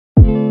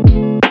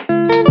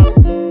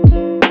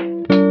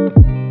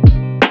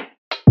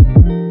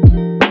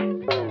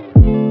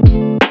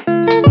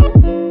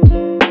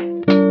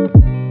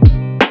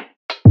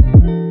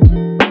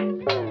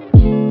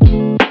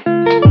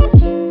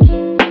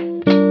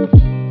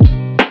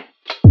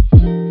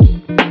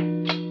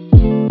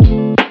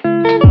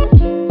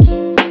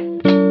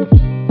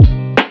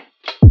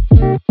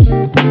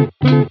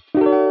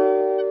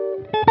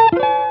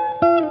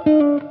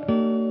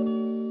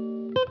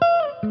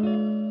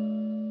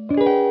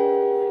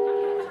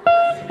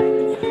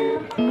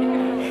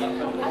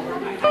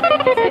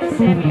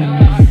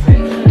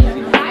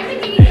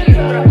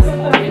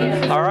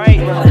All right.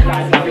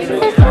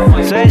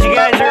 So as you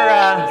guys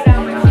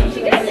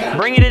are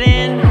bringing it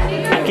in,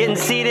 getting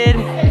seated,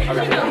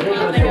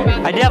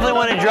 I definitely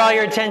want to draw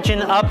your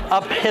attention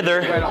up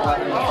hither.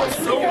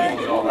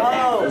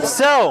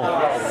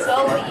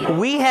 So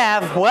we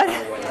have what?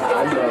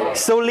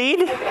 Solid.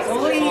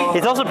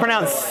 It's also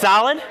pronounced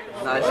solid.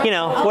 You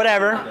know,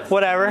 whatever.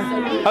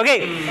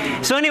 Okay,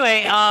 so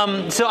anyway,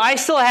 so I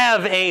still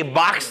have a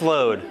box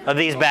load of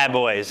these bad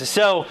boys.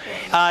 So,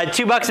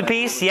 $2 a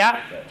piece,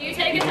 yeah? Do you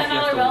take a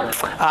 $10 bill?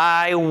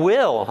 I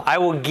will. I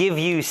will give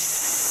you...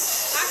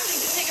 Actually,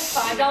 you take a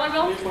 $5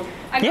 bill?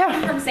 I got Yeah.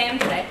 one from Sam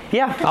today.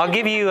 Yeah, I'll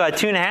give you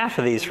 2.5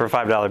 of these for a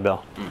 $5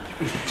 bill.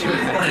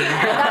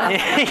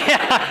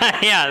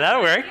 yeah,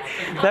 that'll work.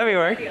 That'll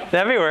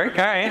work.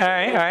 All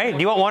right. Do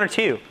you want one or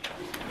two?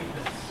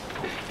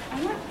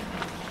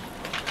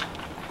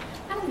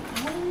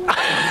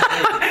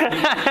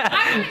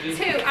 I want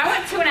two. I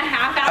want 2.5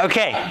 out.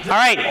 Okay. All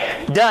right.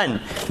 Done.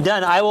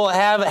 I will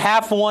have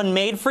half one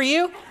made for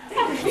you,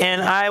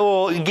 and I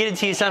will get it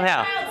to you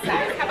somehow.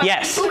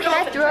 Yes. Can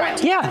I throw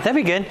it? Yeah, that'd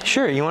be good.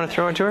 Sure. You want to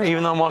throw it to her,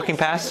 even though I'm walking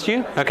past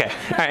you? Okay.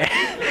 All right.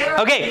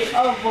 Okay.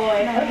 Oh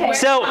boy.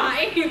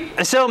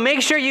 Okay. So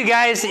make sure you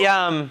guys.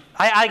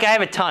 I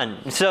have a ton.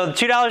 So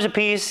 $2 a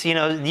piece. You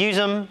know, use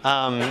them,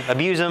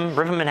 abuse them,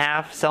 rip them in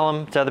half, sell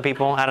them to other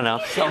people. I don't know.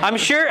 I'm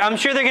sure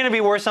they're going to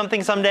be worth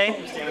something someday.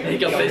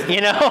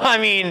 You know, I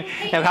mean,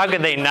 how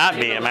could they not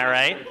be? Am I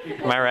right?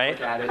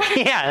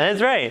 Yeah,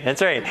 that's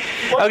right.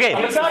 Okay.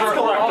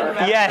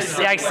 Yes,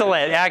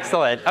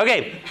 excellent.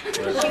 Okay.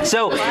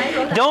 So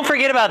don't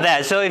forget about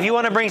that. So if you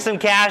want to bring some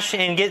cash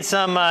and get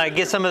some of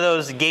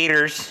those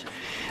gators.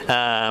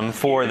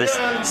 For the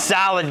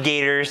solid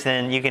gators,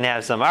 then you can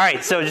have some. All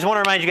right, so just want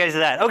to remind you guys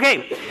of that.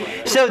 Okay,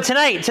 so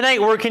tonight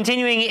we're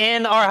continuing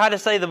in our How to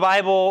Study the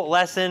Bible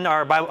lesson,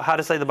 our How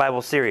to Study the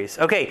Bible series.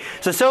 Okay,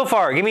 so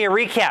far, give me a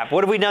recap.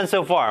 What have we done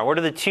so far? What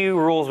are the 2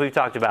 rules we've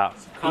talked about?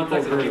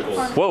 Context and people.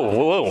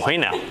 Whoa, hey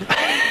now.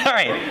 All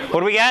right,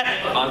 what do we got?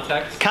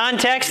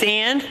 Context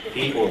and?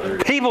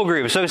 People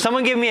group. So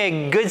someone give me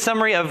a good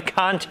summary of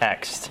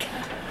context.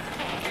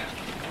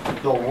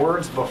 The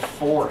words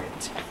before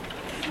it.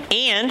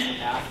 And?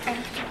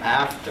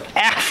 After.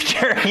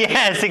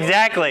 Yes,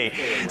 exactly.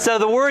 So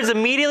the words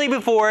immediately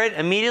before it,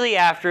 immediately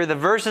after, the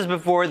verses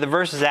before it, the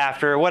verses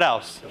after. What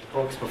else? The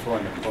books before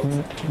and the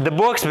books. The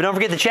books, but don't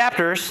forget the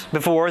chapters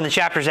before and the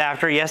chapters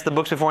after. Yes, the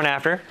books before and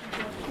after.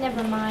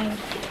 Never mind.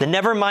 The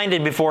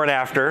never-minded before and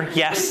after.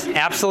 Yes,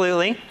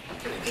 absolutely.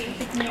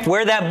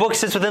 Where that book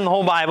sits within the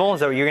whole Bible. Is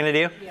that what you're going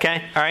to do?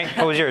 Okay. All right.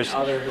 What was yours?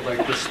 Other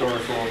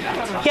historical.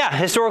 Yeah,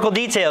 historical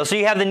details. So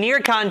you have the near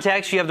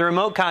context, you have the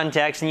remote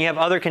context, and you have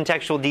other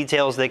contextual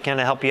details that kind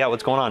of help you out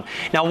what's going on.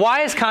 Now,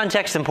 why is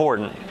context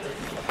important?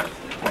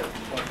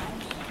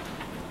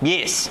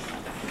 Yes.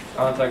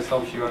 Context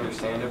helps you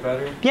understand it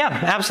better? Yeah,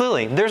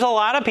 absolutely. There's a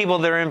lot of people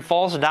that are in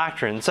false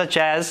doctrine, such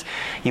as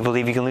you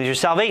believe you can lose your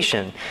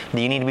salvation,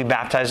 that you need to be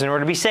baptized in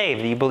order to be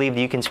saved, that you believe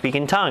that you can speak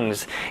in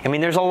tongues. I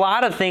mean, there's a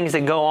lot of things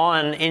that go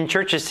on in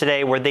churches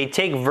today where they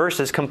take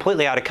verses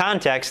completely out of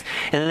context,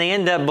 and then they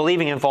end up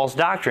believing in false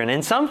doctrine.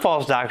 And some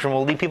false doctrine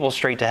will lead people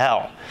straight to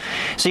hell.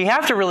 So you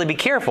have to really be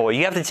careful.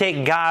 You have to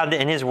take God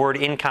and His Word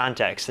in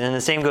context. And the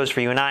same goes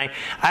for you and I.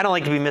 I don't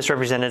like to be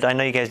misrepresented. I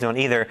know you guys don't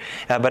either,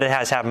 but it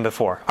has happened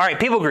before. All right,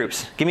 people groups.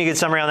 Give me a good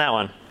summary on that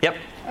one. Yep.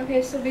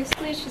 Okay, so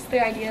basically it's just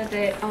the idea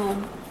that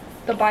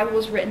the Bible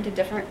was written to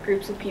different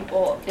groups of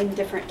people in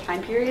different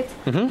time periods.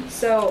 Mm-hmm.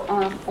 So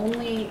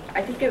only,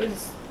 I think it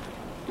was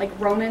like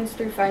Romans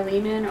through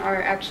Philemon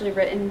are actually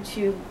written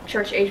to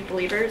church-age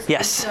believers.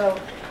 Yes. So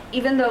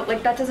even though,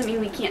 like, that doesn't mean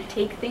we can't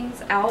take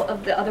things out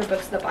of the other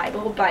books of the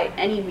Bible by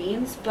any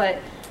means, but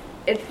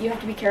you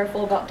have to be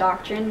careful about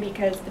doctrine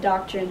because the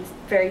doctrine's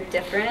very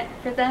different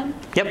for them.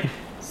 Yep.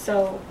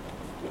 So...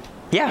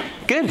 Yeah,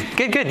 good,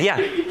 yeah.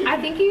 I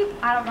think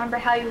I don't remember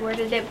how you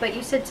worded it, but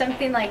you said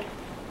something like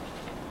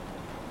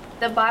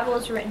the Bible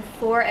is written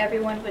for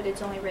everyone, but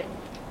it's only written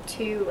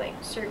to like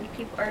certain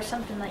people or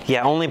something like that.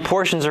 Yeah, only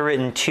portions are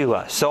written to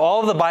us. So all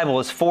of the Bible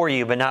is for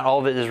you, but not all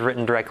of it is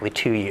written directly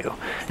to you.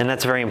 And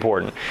that's very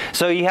important.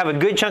 So you have a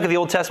good chunk of the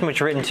Old Testament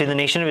which are written to the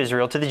nation of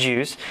Israel, to the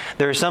Jews.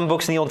 There are some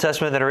books in the Old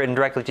Testament that are written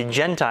directly to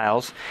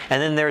Gentiles.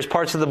 And then there's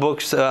parts of the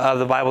books of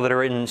the Bible that are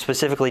written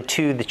specifically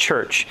to the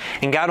church.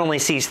 And God only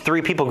sees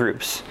 3 people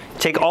groups.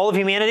 Take all of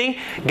humanity,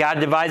 God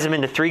divides them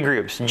into 3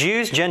 groups.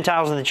 Jews,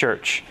 Gentiles, and the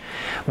church.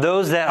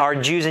 Those that are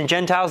Jews and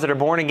Gentiles that are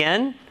born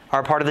again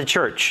are part of the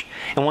church.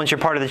 And once you're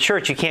part of the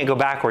church, you can't go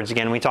backwards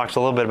again. We talked a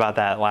little bit about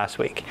that last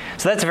week.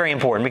 So that's very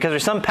important because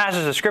there's some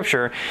passages of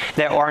Scripture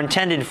that are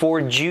intended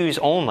for Jews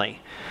only.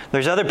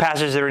 There's other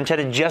passages that are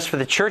intended just for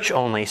the church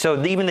only.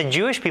 So even the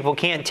Jewish people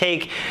can't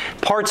take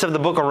parts of the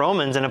book of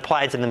Romans and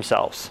apply it to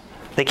themselves.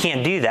 They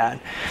can't do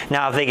that.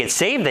 Now, if they get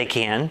saved, they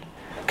can,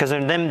 because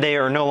then they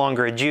are no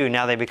longer a Jew.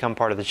 Now they become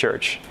part of the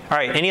church. All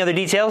right, any other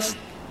details?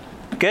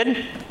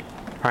 Good?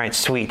 All right,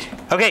 sweet.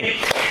 Okay,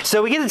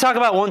 so we get to talk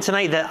about one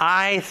tonight that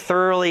I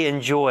thoroughly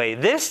enjoy.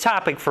 This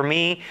topic for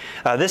me,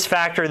 this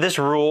factor, this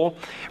rule,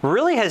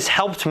 really has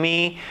helped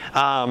me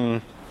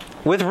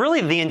with really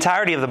the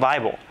entirety of the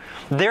Bible.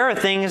 There are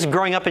things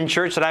growing up in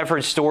church that I've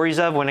heard stories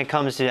of when it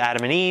comes to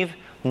Adam and Eve,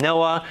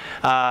 Noah,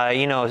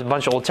 a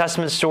bunch of Old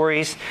Testament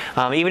stories,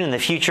 even in the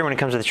future when it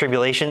comes to the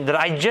tribulation, that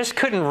I just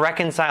couldn't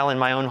reconcile in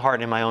my own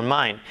heart and in my own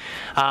mind.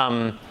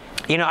 I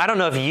don't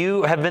know if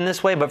you have been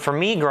this way, but for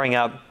me growing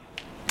up,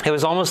 it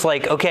was almost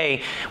like,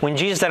 okay, when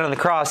Jesus died on the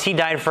cross, he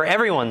died for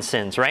everyone's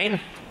sins, right?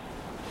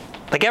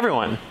 Like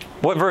everyone.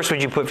 What verse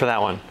would you put for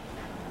that one?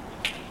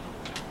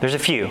 There's a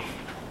few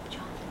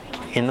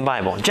in the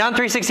Bible. John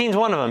 3:16 is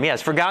one of them.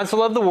 Yes, for God so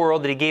loved the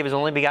world that he gave his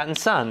only begotten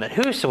Son, that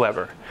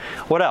whosoever.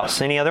 What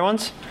else? Any other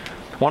ones?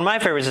 One of my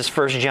favorites is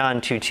 1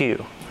 John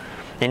 2:2.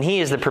 And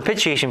he is the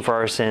propitiation for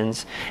our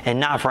sins,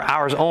 and not for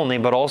ours only,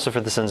 but also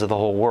for the sins of the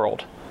whole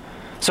world.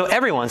 So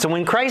everyone. So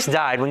when Christ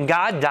died, when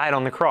God died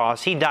on the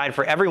cross, he died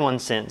for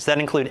everyone's sins. That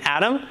include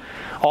Adam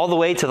all the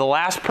way to the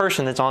last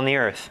person that's on the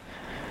earth.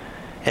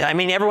 I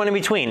mean, everyone in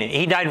between.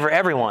 He died for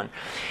everyone.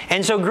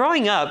 And so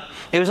growing up,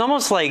 it was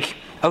almost like,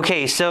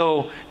 okay,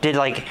 so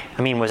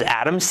was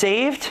Adam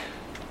saved?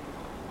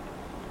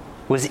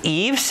 Was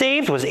Eve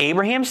saved? Was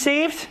Abraham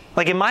saved?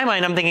 Like in my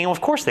mind, I'm thinking, well,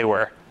 of course they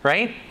were,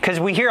 right? Because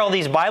we hear all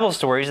these Bible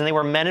stories and they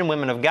were men and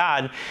women of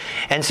God.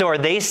 And so are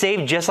they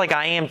saved just like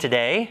I am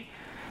today?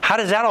 How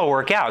does that all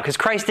work out? Because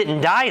Christ didn't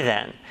die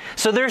then.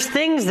 So there's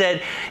things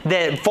that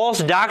false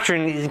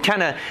doctrine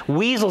kind of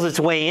weasels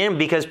its way in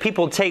because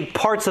people take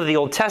parts of the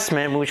Old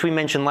Testament, which we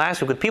mentioned last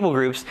week with people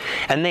groups,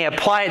 and they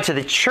apply it to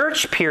the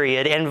church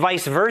period and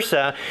vice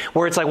versa,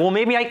 where it's like, well,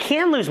 maybe I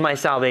can lose my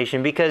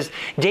salvation because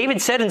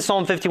David said in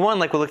Psalm 51,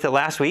 like we looked at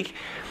last week,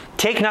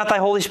 take not thy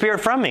Holy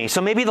Spirit from me. So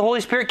maybe the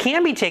Holy Spirit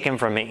can be taken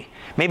from me.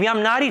 Maybe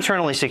I'm not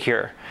eternally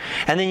secure.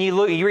 And then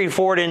you read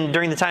forward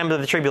during the time of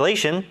the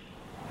tribulation,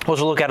 which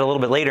we'll look at a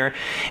little bit later,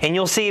 and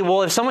you'll see,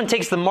 well, if someone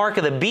takes the mark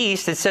of the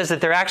beast, it says that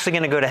they're actually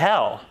going to go to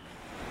hell.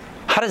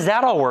 How does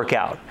that all work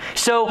out?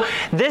 So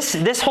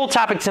this whole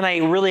topic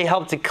tonight really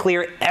helped to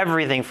clear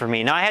everything for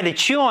me. Now, I had to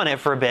chew on it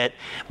for a bit,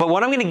 but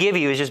what I'm going to give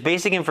you is just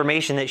basic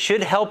information that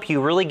should help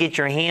you really get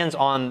your hands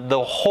on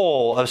the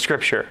whole of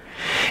Scripture.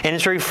 And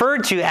it's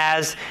referred to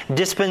as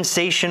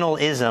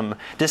dispensationalism,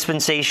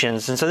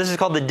 dispensations. And so this is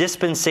called the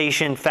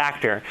dispensation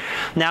factor.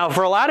 Now,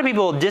 for a lot of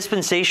people,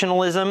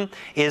 dispensationalism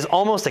is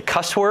almost a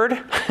cuss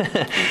word.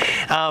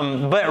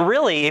 But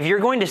really, if you're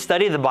going to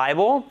study the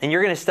Bible, and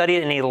you're going to study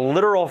it in a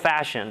literal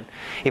fashion,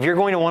 if you're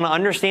going to want to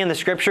understand the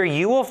Scripture,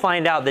 you will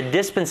find out that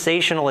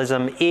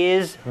dispensationalism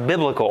is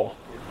biblical.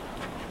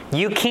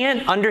 You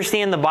can't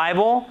understand the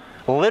Bible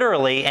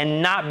literally and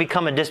not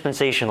become a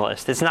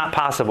dispensationalist. It's not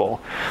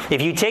possible.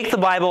 If you take the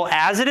Bible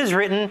as it is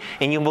written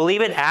and you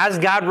believe it as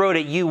God wrote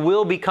it, you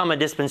will become a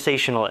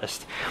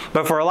dispensationalist.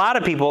 But for a lot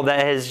of people,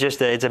 that is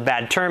just it's a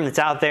bad term that's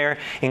out there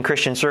in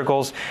Christian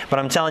circles. But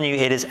I'm telling you,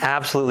 it is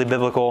absolutely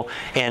biblical,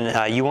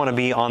 and you want to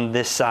be on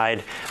this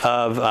side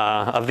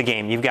of the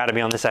game. You've got to be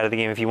on this side of the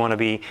game if you want to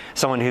be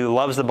someone who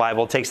loves the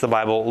Bible, takes the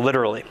Bible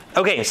literally.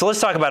 Okay, so let's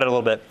talk about it a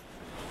little bit.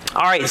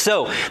 All right,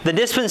 so the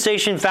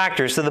dispensation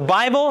factors. So the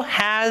Bible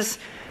has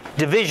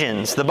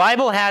divisions. The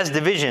Bible has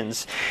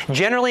divisions,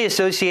 generally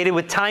associated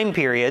with time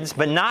periods,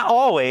 but not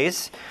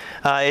always.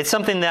 It's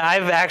something that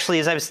I've actually,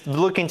 as I've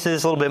looked into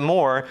this a little bit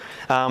more,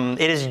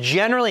 it is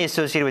generally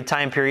associated with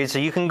time periods. So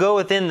you can go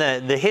within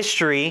the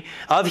history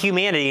of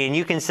humanity and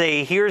you can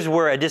say, here's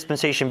where a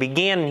dispensation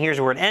began and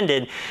here's where it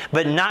ended,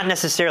 but not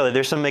necessarily.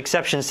 There's some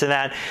exceptions to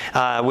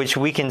that, which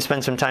we can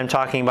spend some time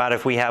talking about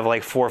if we have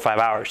like 4 or 5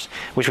 hours,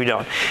 which we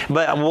don't.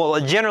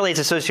 But generally it's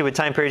associated with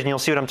time periods, and you'll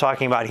see what I'm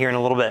talking about here in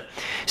a little bit.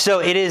 So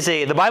it is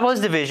the Bible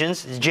has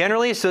divisions. It's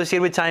generally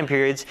associated with time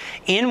periods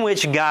in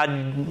which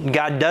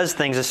God does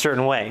things a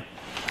certain way.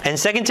 And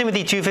 2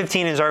 Timothy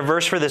 2:15 is our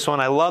verse for this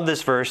one. I love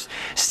this verse.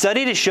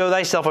 Study to show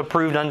thyself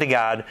approved unto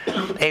God,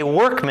 a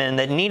workman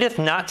that needeth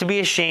not to be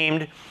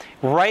ashamed,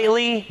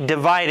 rightly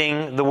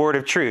dividing the word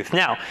of truth.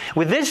 Now,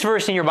 with this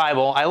verse in your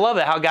Bible, I love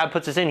it how God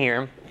puts this in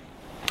here.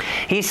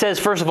 He says,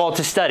 first of all,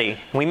 to study.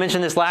 We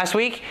mentioned this last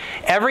week.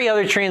 Every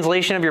other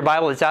translation of your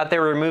Bible that's out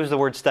there removes the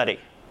word study,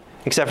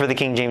 except for the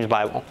King James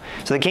Bible.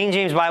 So the King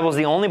James Bible is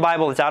the only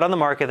Bible that's out on the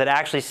market that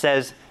actually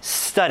says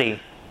study.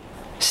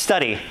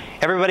 Study.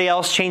 Everybody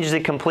else changes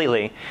it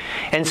completely.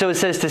 And so it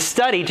says to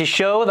study to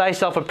show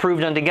thyself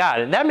approved unto God.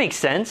 And that makes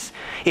sense.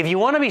 If you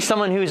want to be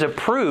someone who's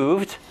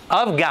approved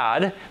of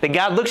God, that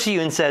God looks at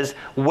you and says,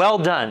 well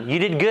done, you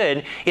did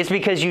good, it's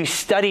because you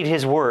studied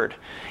His Word.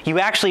 You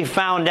actually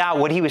found out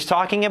what He was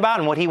talking about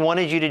and what He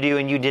wanted you to do,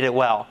 and you did it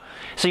well.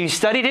 So you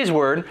studied His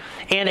Word,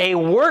 and a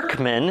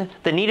workman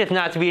that needeth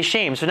not to be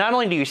ashamed. So not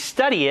only do you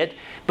study it,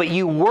 but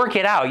you work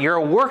it out. You're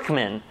a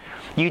workman.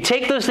 You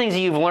take those things that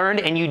you've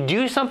learned and you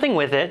do something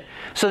with it,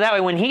 so that way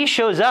when He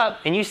shows up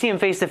and you see Him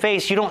face to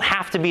face, you don't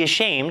have to be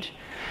ashamed.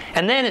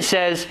 And then it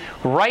says,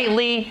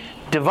 rightly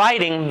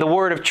dividing the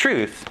word of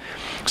truth.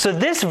 So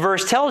this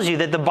verse tells you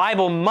that the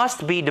Bible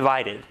must be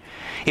divided.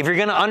 If you're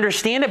going to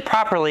understand it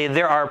properly,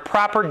 there are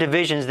proper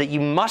divisions that you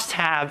must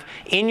have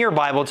in your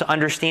Bible to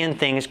understand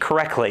things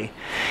correctly.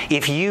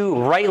 If you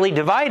rightly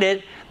divide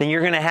it, then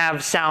you're going to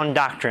have sound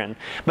doctrine.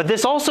 But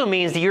this also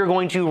means that you're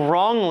going to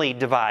wrongly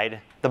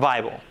divide the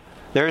Bible.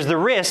 There's the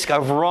risk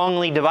of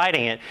wrongly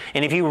dividing it.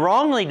 And if you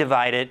wrongly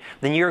divide it,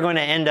 then you're going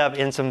to end up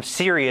in some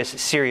serious,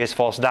 serious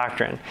false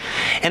doctrine.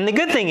 And the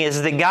good thing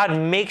is that God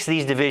makes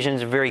these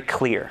divisions very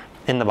clear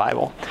in the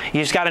Bible.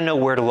 You just got to know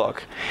where to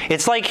look.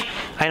 It's like,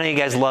 I know you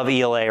guys love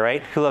ELA,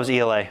 right? Who loves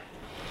ELA?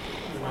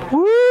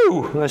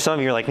 Woo! Some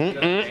of you are like,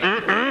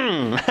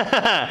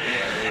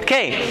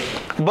 Okay,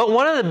 but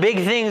one of the big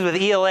things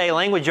with ELA,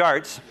 language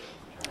arts,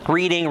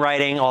 reading,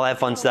 writing, all that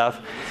fun stuff,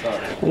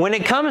 when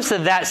it comes to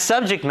that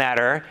subject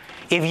matter,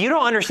 if you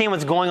don't understand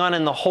what's going on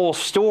in the whole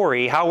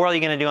story, how well are you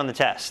going to do on the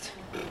test?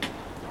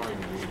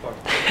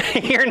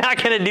 You're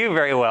not going to do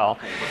very well.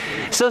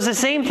 So it's the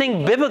same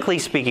thing biblically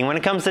speaking when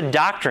it comes to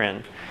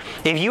doctrine.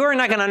 If you are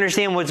not going to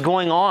understand what's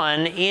going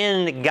on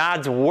in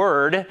God's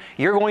Word,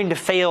 you're going to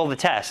fail the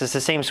test. It's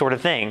the same sort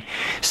of thing.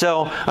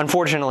 So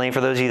unfortunately,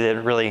 for those of you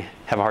that really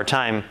have a hard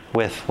time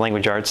with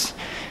language arts,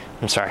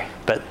 I'm sorry,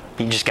 but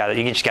you just got to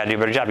do a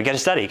better job. You got to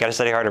study. You got to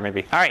study harder,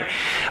 maybe. All right,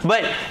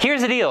 but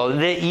here's the deal: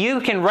 that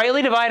you can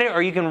rightly divide it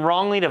or you can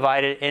wrongly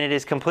divide it, and it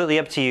is completely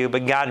up to you.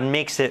 But God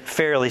makes it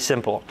fairly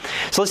simple.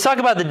 So let's talk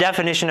about the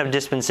definition of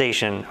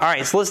dispensation. All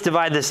right, so let's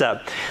divide this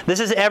up.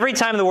 This is every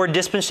time the word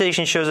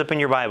dispensation shows up in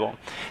your Bible.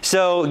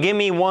 So give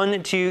me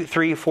 1, 2,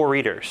 3, 4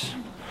 readers.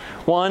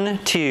 1,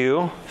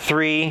 2,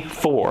 3,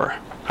 4.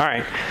 All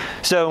right.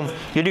 So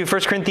you do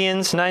 1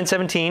 Corinthians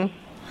 9:17.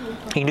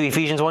 You can do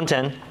Ephesians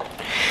 1:10.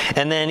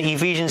 And then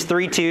Ephesians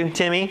 3:2,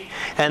 Timmy.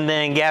 And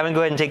then Gavin,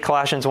 go ahead and take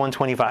Colossians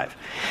 1:25.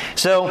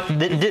 So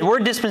the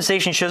word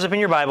dispensation shows up in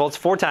your Bible. It's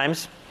 4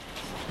 times.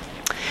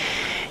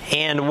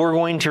 And we're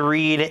going to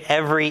read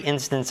every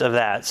instance of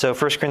that. So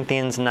 1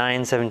 Corinthians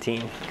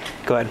 9:17.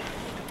 Go ahead.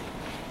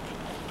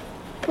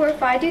 For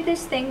if I do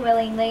this thing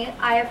willingly,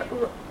 I have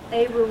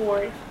a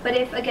reward. But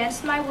if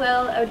against my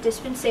will, a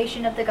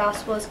dispensation of the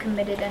gospel is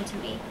committed unto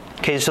me.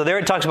 Okay, so there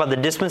it talks about the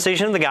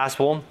dispensation of the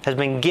gospel has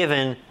been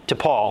given to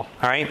Paul.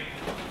 All right?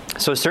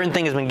 So a certain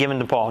thing has been given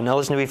to Paul. Now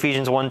listen to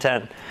Ephesians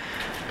 1:10.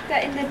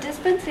 That in the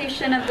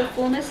dispensation of the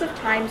fullness of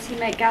times he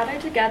might gather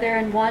together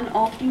in one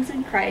all things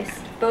in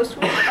Christ, both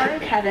which are in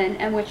heaven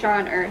and which are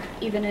on earth,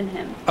 even in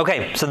him.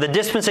 Okay, so the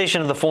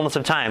dispensation of the fullness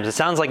of times. It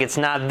sounds like it's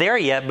not there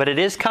yet, but it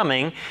is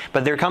coming.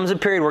 But there comes a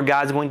period where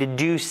God's going to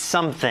do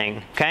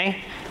something. Okay?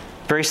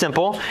 Very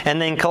simple.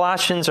 And then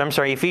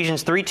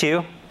Ephesians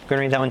 3:2. Go and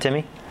read that one,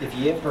 Timmy. If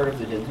ye have heard of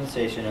the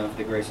dispensation of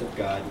the grace of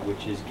God,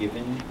 which is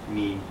given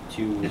me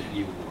to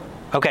you.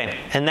 Okay,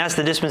 and that's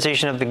the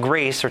dispensation of the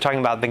grace. We're talking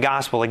about the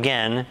gospel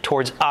again,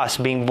 towards us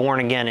being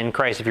born again in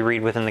Christ, if you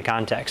read within the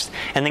context.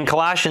 And then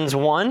Colossians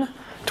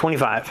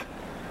 1:25.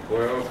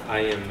 Whereof I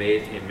am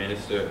made a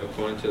minister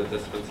according to the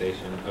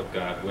dispensation of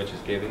God, which is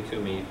given to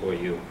me for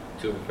you,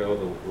 to fulfill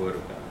the word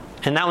of God.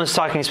 And that one's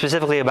talking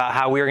specifically about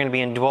how we are going to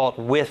be indwelt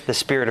with the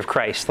Spirit of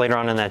Christ later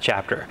on in that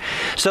chapter.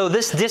 So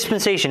this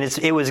dispensation,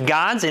 it was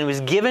God's and it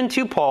was given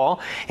to Paul,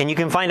 and you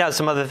can find out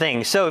some other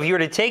things. So if you were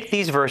to take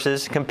these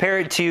verses, compare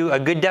it to a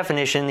good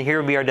definition,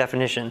 here would be our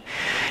definition.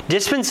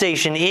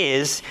 Dispensation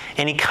is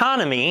an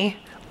economy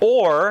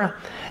or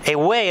a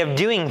way of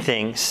doing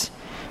things,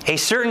 a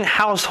certain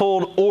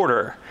household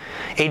order,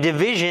 a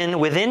division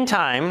within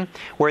time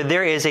where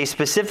there is a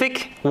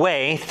specific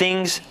way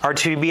things are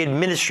to be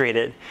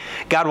administrated.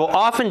 God will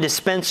often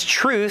dispense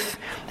truth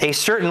a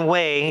certain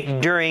way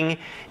during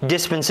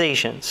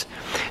dispensations.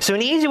 So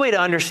an easy way to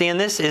understand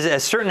this is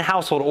a certain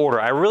household order.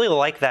 I really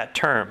like that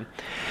term.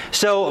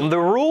 So the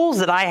rules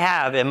that I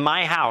have in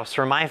my house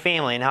for my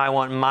family and how I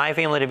want my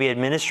family to be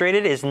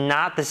administrated is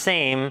not the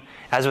same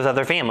as with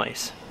other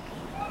families.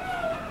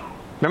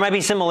 There might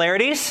be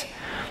similarities.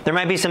 There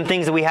might be some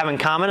things that we have in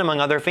common among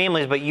other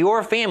families, but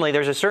your family,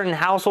 there's a certain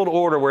household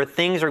order where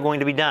things are going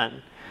to be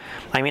done.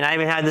 I mean, I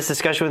even had this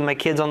discussion with my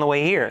kids on the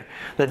way here,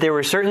 that there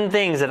were certain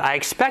things that I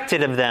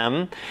expected of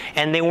them,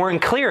 and they weren't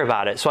clear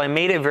about it. So I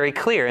made it very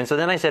clear. And so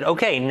then I said,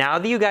 okay, now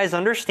that you guys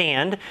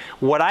understand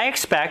what I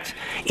expect,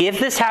 if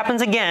this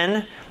happens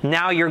again,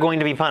 now you're going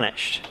to be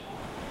punished.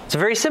 It's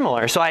very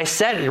similar. So I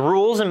set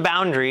rules and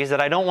boundaries that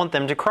I don't want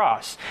them to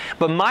cross.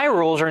 But my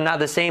rules are not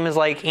the same as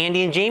like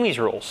Andy and Jamie's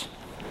rules.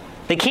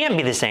 They can't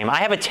be the same. I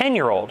have a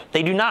 10-year-old.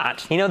 They do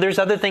not. You know, there's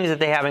other things that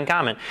they have in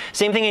common.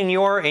 Same thing in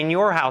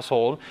your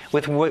household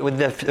with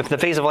the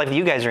phase of life that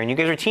you guys are in. You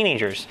guys are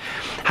teenagers.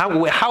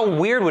 How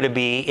weird would it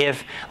be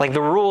if like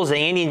the rules that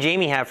Andy and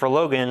Jamie have for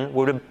Logan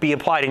would be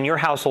applied in your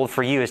household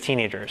for you as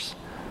teenagers?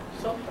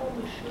 You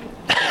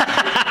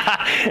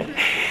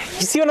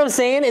see what I'm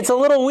saying? It's a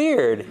little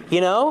weird,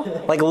 you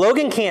know? Like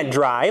Logan can't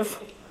drive.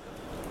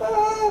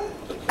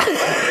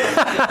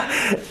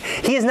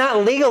 He is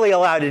not legally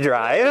allowed to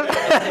drive.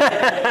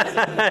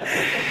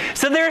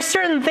 So there are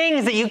certain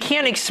things that you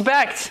can't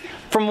expect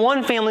from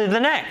one family to the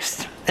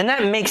next. And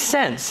that makes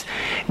sense.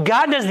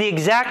 God does the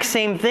exact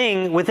same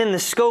thing within the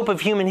scope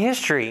of human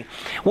history.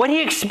 What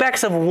he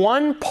expects of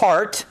one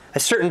part a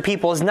certain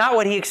people is not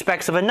what he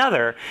expects of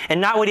another, and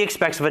not what he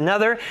expects of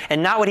another,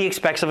 and not what he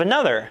expects of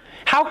another.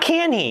 How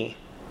can he?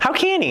 How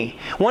can he?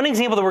 One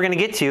example that we're going to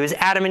get to is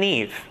Adam and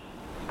Eve.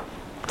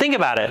 Think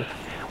about it.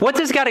 What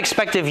does God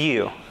expect of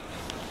you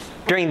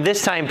during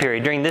this time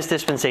period, during this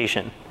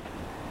dispensation?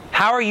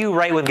 How are you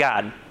right with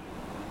God?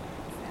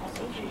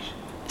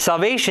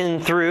 Salvation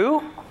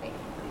through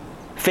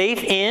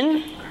faith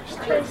in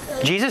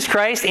Jesus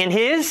Christ and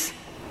his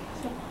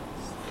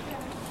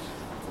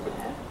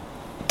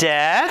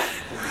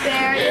death,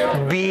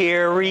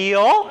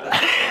 burial,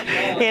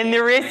 and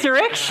the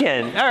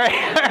resurrection. All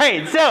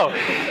right. So,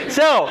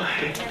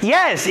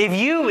 yes, if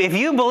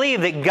you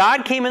believe that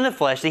God came in the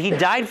flesh, that he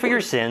died for your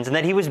sins, and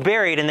that he was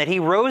buried, and that he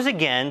rose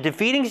again,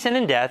 defeating sin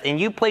and death, and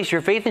you place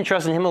your faith and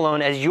trust in him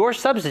alone as your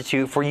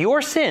substitute for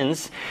your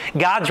sins,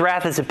 God's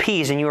wrath is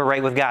appeased, and you are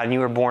right with God, and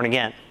you are born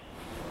again.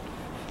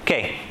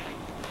 Okay,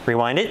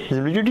 rewind it.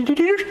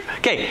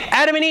 Okay,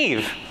 Adam and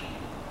Eve.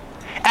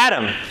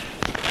 Adam,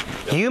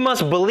 you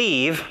must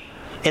believe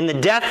in the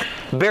death,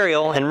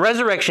 burial, and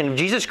resurrection of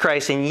Jesus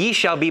Christ, and ye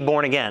shall be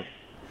born again.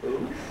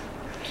 Who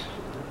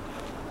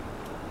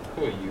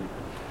are you?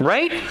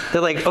 Right?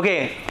 They're like,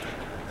 okay,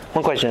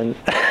 one question.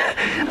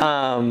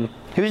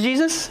 Who's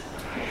Jesus?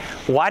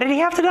 Why did he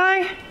have to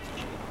die?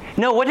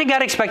 No, what did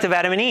God expect of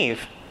Adam and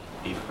Eve?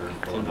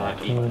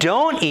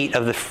 Don't eat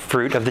of the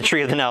fruit of the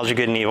tree of the knowledge of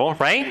good and evil,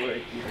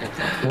 right?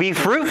 Be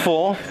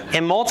fruitful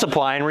and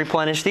multiply and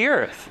replenish the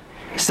earth.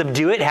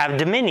 Subdue it, have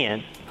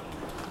dominion.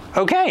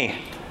 Okay.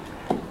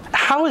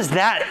 How is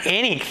that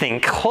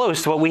anything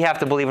close to what we have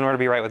to believe in order to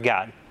be right with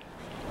God?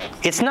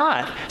 It's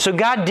not. So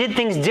God did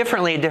things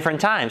differently at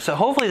different times. So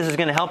hopefully this is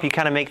going to help you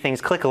kind of make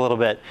things click a little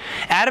bit.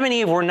 Adam and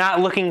Eve were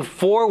not looking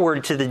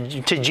forward to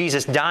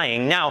Jesus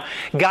dying. Now,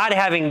 God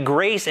having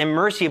grace and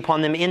mercy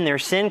upon them in their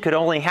sin could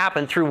only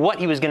happen through what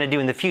he was going to do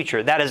in the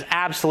future. That is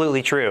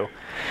absolutely true.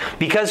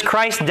 Because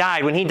Christ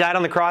died, when he died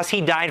on the cross,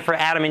 he died for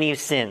Adam and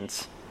Eve's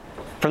sins.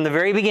 From the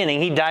very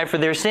beginning, he died for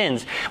their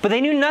sins. But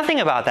they knew nothing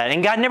about that.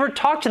 And God never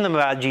talked to them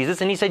about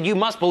Jesus. And he said, you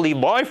must believe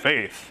by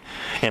faith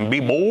and be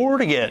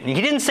born again.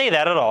 He didn't say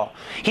that at all.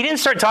 He didn't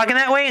start talking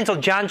that way until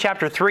John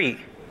chapter 3.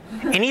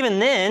 And even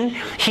then,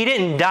 he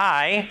didn't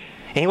die,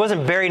 and he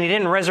wasn't buried, and he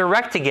didn't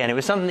resurrect again. It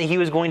was something that he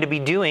was going to be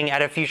doing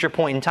at a future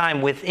point in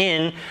time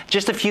within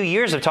just a few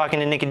years of talking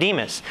to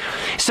Nicodemus.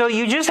 So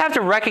you just have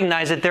to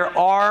recognize that there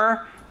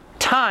are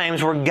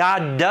times where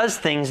God does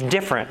things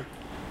different.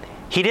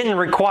 He didn't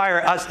require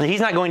us,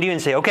 he's not going to you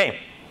and say, okay,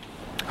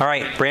 all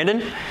right,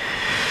 Brandon,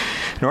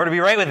 in order to be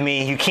right with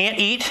me, you can't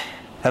eat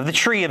of the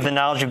tree of the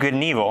knowledge of good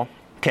and evil,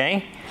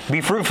 okay?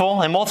 Be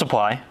fruitful and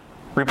multiply,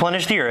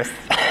 replenish the earth,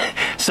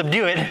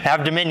 subdue it,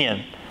 have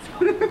dominion.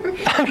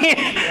 I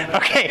mean,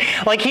 okay,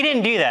 like he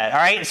didn't do that, all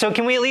right? So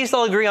can we at least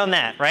all agree on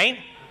that, right?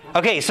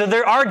 Okay, so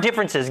there are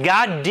differences.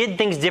 God did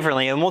things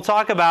differently, and we'll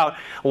talk about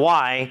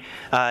why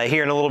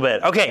here in a little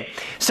bit. Okay,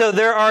 so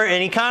there are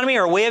an economy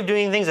or a way of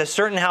doing things, a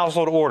certain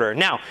household order.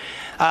 Now,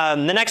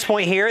 the next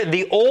point here,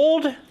 the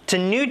Old to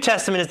New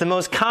Testament is the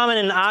most common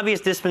and obvious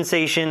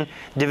dispensation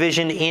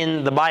division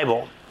in the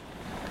Bible.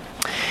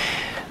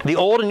 The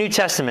Old and New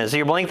Testament. So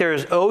your blank there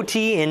is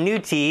OT and New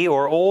T,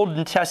 or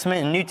Old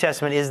Testament and New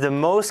Testament, is the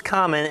most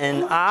common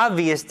and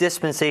obvious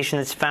dispensation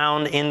that's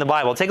found in the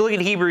Bible. Take a look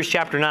at Hebrews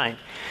chapter 9.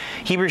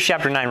 Hebrews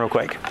chapter 9 real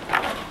quick.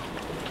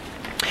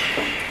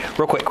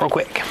 Real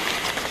quick.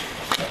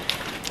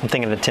 I'm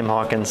thinking of Tim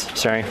Hawkins.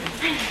 Sorry.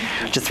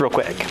 Just real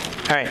quick.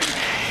 All right.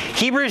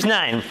 Hebrews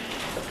 9.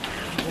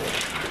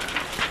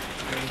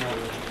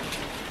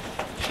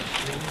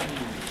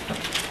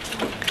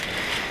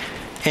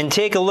 And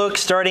take a look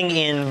starting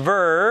in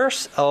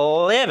verse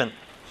 11.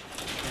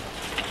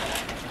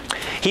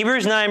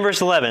 Hebrews 9,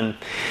 verse 11.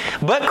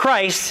 But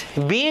Christ,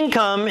 being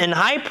come and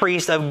high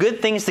priest of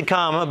good things to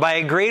come, by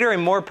a greater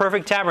and more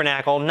perfect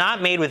tabernacle,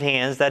 not made with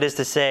hands, that is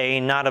to say,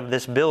 not of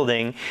this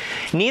building,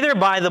 neither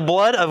by the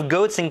blood of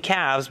goats and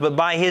calves, but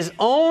by his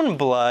own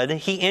blood,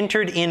 he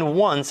entered in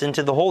once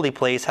into the holy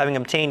place, having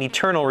obtained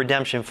eternal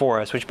redemption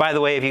for us. Which, by the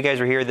way, if you guys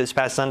were here this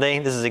past Sunday,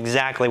 this is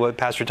exactly what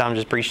Pastor Tom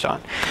just preached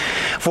on.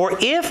 For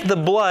if the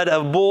blood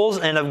of bulls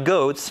and of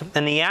goats,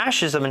 and the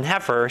ashes of an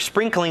heifer,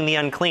 sprinkling the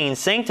unclean,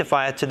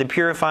 sanctifieth to the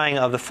purifying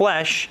of the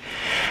flesh,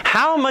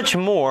 how much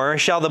more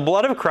shall the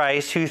blood of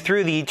Christ, who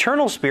through the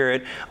eternal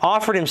Spirit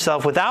offered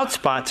himself without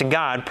spot to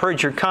God,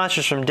 purge your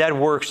conscience from dead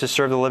works to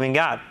serve the living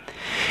God?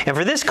 And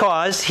for this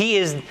cause, he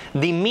is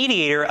the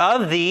mediator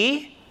of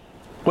the,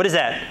 what is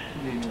that?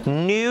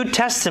 New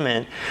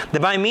Testament,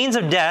 that by means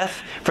of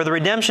death, for the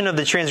redemption of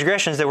the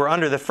transgressions that were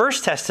under the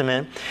first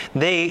testament,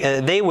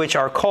 they which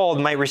are called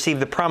might receive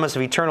the promise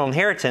of eternal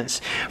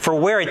inheritance. For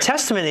where a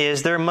testament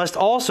is, there must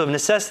also of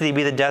necessity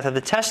be the death of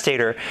the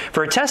testator.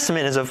 For a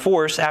testament is of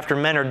force after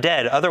men are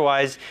dead.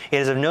 Otherwise,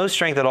 it is of no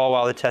strength at all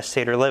while the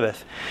testator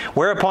liveth.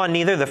 Whereupon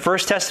neither the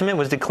first testament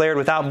was declared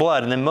without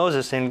blood. And then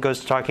Moses then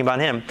goes to talking about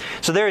him.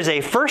 So there is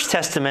a first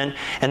testament,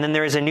 and then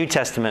there is a New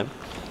Testament.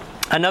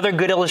 Another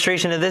good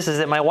illustration of this is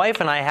that my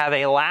wife and I have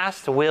a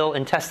last will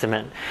and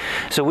testament.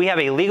 So we have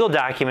a legal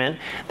document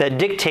that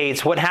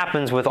dictates what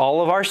happens with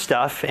all of our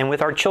stuff and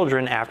with our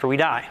children after we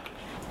die.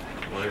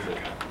 What is it?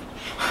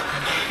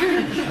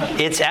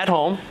 It's at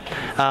home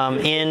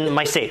in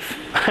my safe.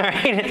 All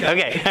right?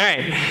 Okay, all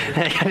right.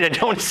 I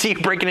don't see you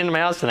breaking into my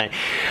house tonight.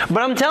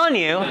 But I'm telling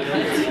you,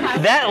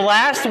 that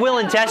last will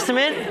and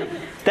testament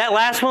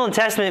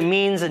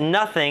means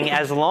nothing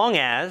as long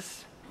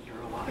as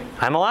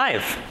I'm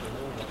alive.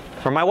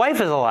 Or my wife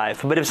is alive.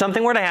 But if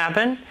something were to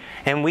happen,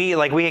 and we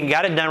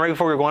got it done right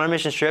before we were going on a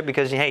mission trip,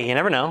 because, hey, you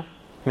never know.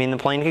 I mean, the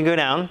plane could go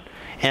down.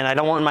 And I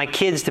don't want my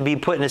kids to be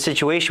put in a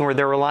situation where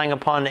they're relying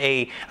upon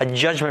a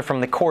judgment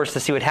from the courts to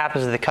see what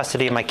happens to the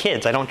custody of my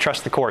kids. I don't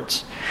trust the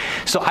courts.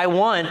 So I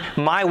want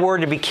my word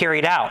to be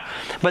carried out.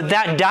 But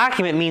that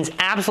document means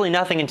absolutely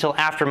nothing until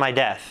after my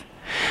death.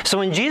 So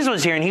when Jesus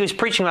was here and he was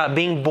preaching about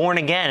being born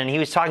again and he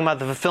was talking about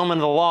the fulfillment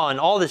of the law and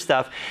all this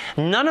stuff,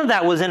 none of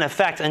that was in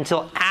effect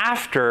until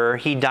after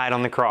he died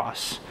on the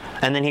cross.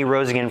 And then he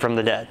rose again from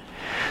the dead.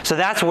 So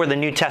that's where the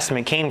New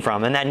Testament came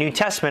from. And that New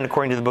Testament,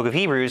 according to the book of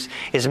Hebrews,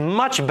 is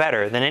much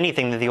better than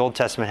anything that the Old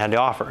Testament had to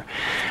offer.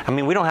 I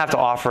mean, we don't have to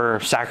offer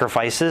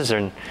sacrifices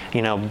and,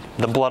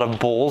 the blood of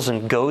bulls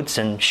and goats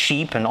and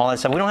sheep and all that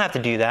stuff. We don't have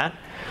to do that.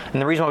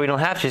 And the reason why we don't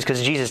have to is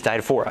because Jesus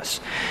died for us.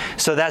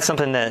 So that's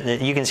something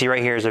that you can see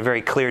right here is a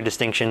very clear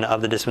distinction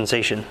of the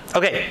dispensation.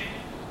 Okay.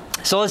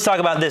 So let's talk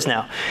about this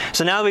now.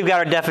 So now that we've got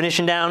our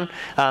definition down,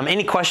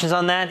 any questions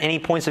on that? Any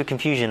points of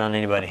confusion on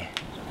anybody?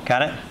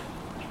 Got it?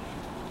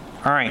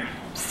 All right.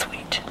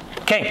 Sweet.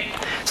 Okay.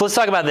 So let's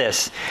talk about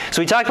this.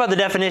 So we talked about the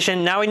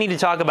definition. Now we need to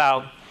talk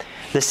about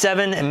the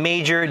 7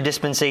 major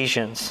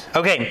dispensations.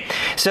 Okay,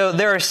 so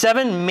there are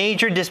 7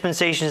 major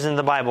dispensations in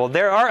the Bible.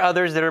 There are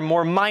others that are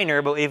more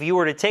minor, but if you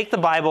were to take the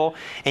Bible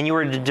and you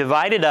were to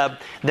divide it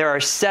up, there are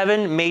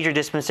 7 major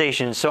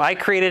dispensations. So I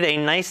created a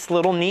nice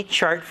little neat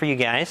chart for you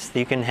guys that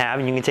you can have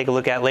and you can take a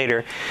look at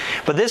later.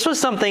 But this was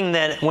something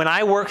that when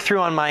I worked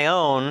through on my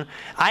own,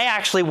 I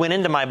actually went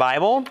into my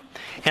Bible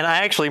and I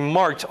actually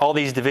marked all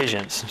these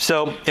divisions.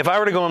 So if I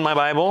were to go in my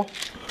Bible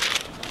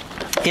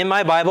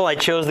I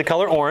chose the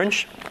color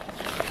orange.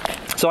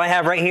 So I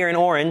have right here in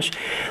orange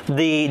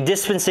the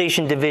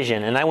dispensation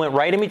division. And I went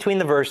right in between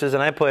the verses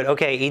and I put,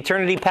 okay,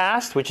 eternity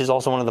past, which is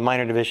also one of the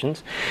minor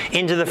divisions,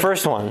 into the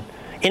first one,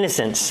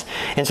 innocence.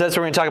 And so that's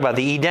what we're going to talk about,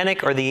 the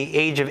Edenic or the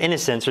age of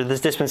innocence or this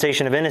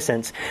dispensation of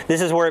innocence.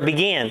 This is where it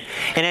began.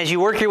 And as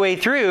you work your way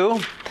through,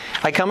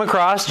 I come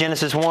across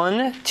Genesis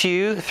 1,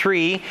 2,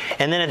 3,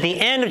 and then at the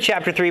end of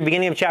chapter 3,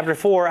 beginning of chapter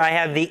 4, I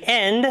have the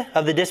end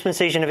of the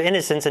dispensation of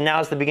innocence, and now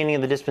it's the beginning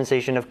of the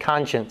dispensation of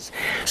conscience.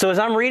 So as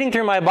I'm reading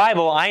through my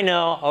Bible, I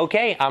know,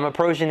 okay, I'm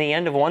approaching the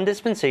end of one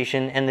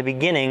dispensation and the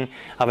beginning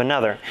of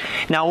another.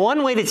 Now,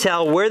 one way to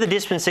tell where the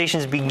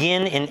dispensations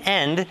begin and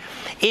end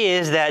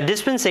is that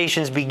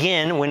dispensations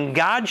begin when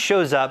God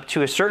shows up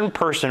to a certain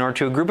person or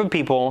to a group of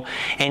people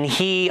and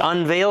He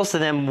unveils to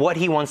them what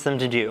He wants them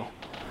to do.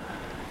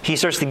 He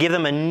starts to give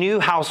them a new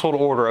household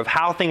order of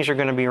how things are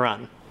going to be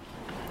run.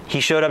 He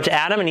showed up to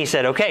Adam and he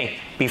said, okay,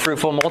 be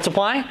fruitful and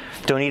multiply,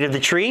 don't eat of the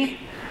tree,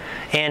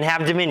 and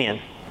have dominion.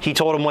 He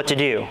told them what to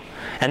do.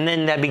 And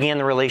then that began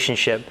the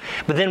relationship.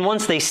 But then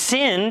once they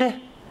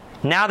sinned,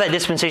 now that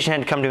dispensation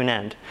had to come to an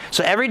end.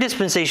 So every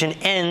dispensation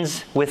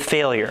ends with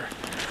failure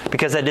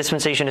because that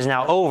dispensation is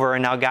now over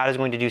and now God is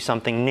going to do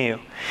something new.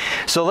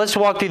 So let's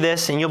walk through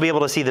this and you'll be able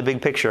to see the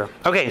big picture.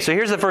 Okay, so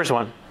here's the first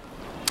one.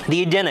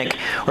 The Edenic,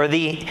 or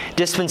the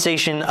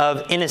dispensation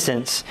of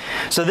innocence.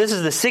 So this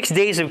is the 6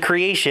 days of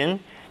creation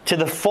to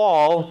the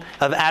fall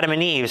of Adam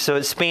and Eve. So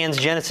it spans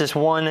Genesis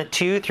 1,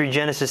 2 through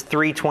Genesis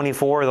 3,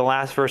 24, the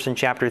last verse in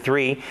chapter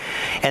 3.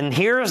 And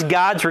here's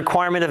God's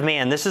requirement of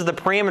man. This is the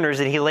parameters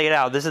that He laid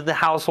out. This is the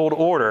household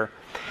order.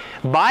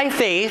 By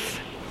faith,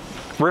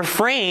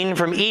 refrain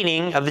from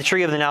eating of the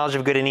tree of the knowledge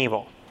of good and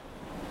evil.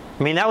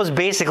 I mean, that was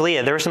basically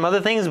it. There were some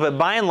other things, but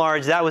by and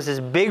large, that was His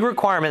big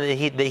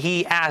requirement that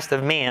he asked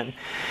of man.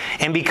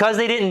 And because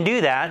they didn't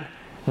do that,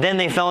 then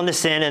they fell into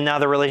sin, and now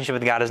the relationship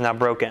with God is now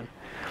broken.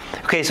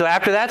 Okay, so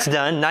after that's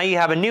done, now you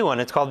have a new one.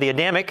 It's called the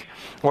Adamic,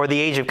 or the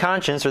age of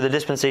conscience, or the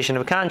dispensation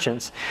of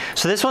conscience.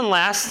 So this one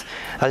lasts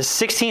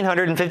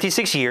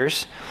 1,656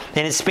 years,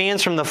 and it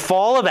spans from the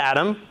fall of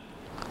Adam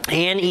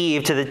and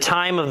Eve to the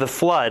time of the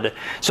flood.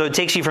 So it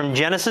takes you from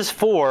Genesis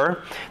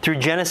 4 through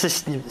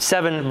Genesis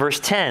 7, verse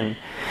 10.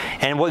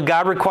 And what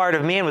God required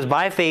of man was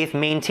by faith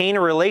maintain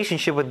a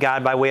relationship with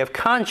God by way of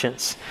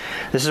conscience.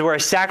 This is where a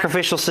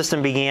sacrificial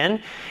system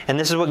began, and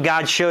this is what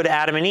God showed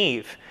Adam and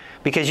Eve.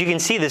 Because you can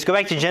see this. Go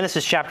back to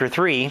Genesis chapter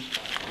 3.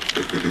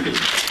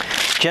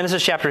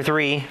 Genesis chapter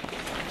 3.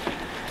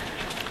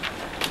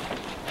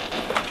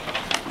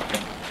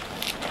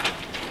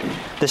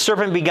 The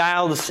serpent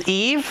beguiles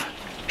Eve.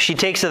 She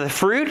takes of the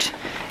fruit,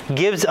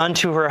 gives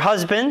unto her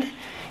husband.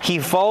 He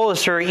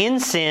follows her in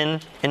sin,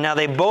 and now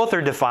they both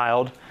are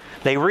defiled.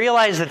 They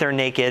realize that they're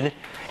naked,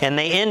 and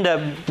they end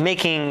up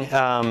making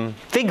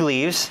fig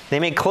leaves. They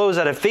make clothes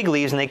out of fig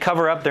leaves, and they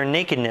cover up their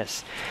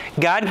nakedness.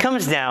 God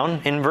comes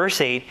down in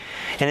verse 8,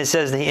 and it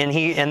says,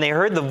 and they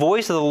heard the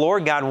voice of the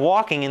Lord God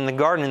walking in the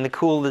garden in the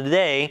cool of the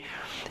day,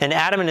 and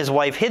Adam and his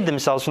wife hid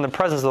themselves from the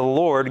presence of the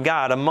Lord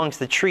God amongst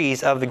the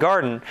trees of the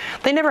garden.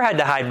 They never had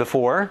to hide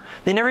before.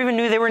 They never even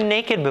knew they were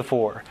naked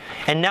before.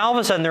 And now all of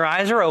a sudden their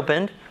eyes are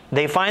opened.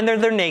 They find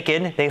that they're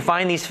naked. They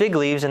find these fig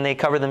leaves and they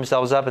cover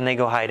themselves up and they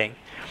go hiding.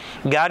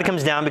 God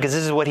comes down because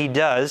this is what He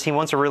does. He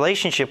wants a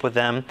relationship with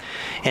them,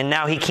 and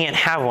now He can't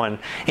have one.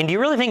 And do you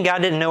really think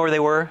God didn't know where they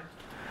were?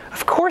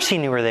 Of course He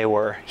knew where they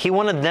were. He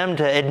wanted them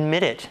to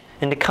admit it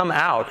and to come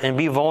out and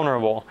be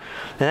vulnerable.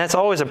 And that's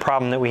always a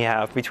problem that we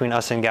have between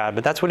us and God,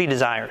 but that's what He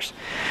desires.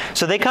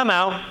 So they come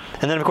out,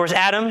 and then of course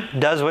Adam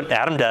does what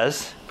Adam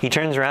does. He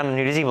turns around, and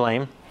who does he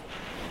blame?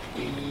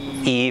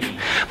 Eve.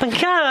 But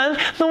God,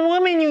 the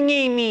woman you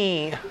gave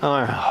me.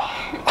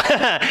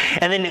 And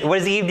then what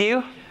does Eve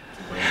do?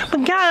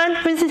 But God,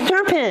 it's a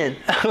serpent.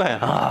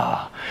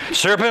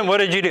 Serpent, what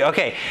did you do?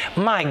 Okay,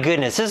 my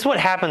goodness, this is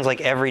what happens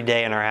like every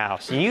day in our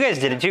house. You guys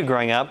did it too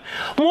growing up.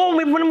 Well,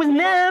 when it was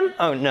them.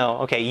 Oh, no.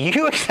 Okay,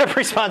 you accept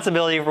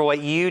responsibility for what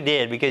you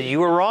did because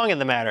you were wrong in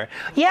the matter.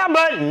 Yeah,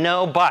 but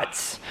no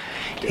buts.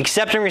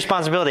 Accepting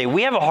responsibility.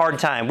 We have a hard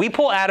time. We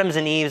pull Adams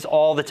and Eves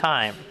all the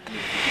time.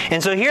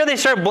 And so here they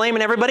start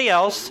blaming everybody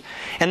else,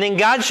 and then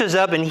God shows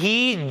up and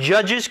He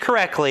judges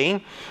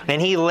correctly,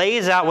 and He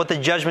lays out what the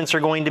judgments are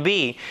going to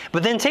be.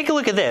 But then take a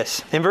look at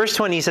this. In verse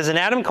 20, He says, and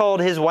Adam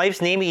called his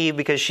wife's name Eve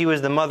because she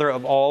was the mother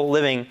of all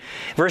living.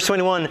 Verse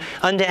 21,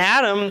 unto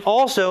Adam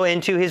also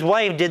and to his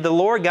wife did the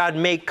Lord God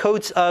make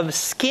coats of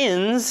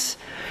skins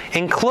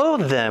and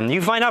clothe them.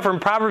 You find out from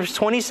Proverbs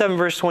 27,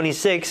 verse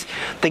 26,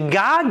 that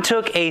God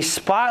took a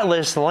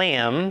spotless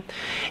lamb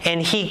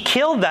and He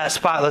killed that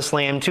spotless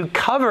lamb to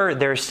cover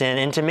their sin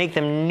and to make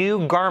them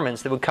new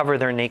garments that would cover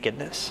their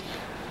nakedness.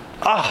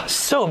 Oh,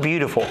 so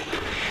beautiful.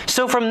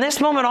 So from this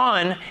moment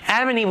on,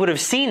 Adam and Eve would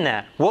have seen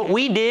that. What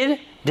we did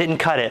didn't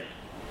cut it.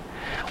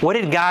 What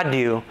did God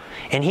do?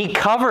 And He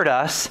covered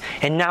us,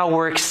 and now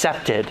we're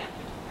accepted.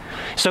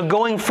 So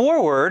going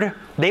forward,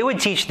 they would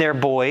teach their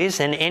boys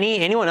and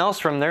anyone else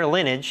from their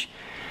lineage,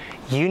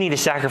 you need to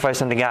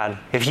sacrifice unto God.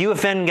 If you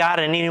offend God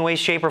in any way,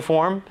 shape, or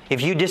form,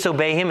 if you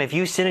disobey Him, if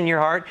you sin in your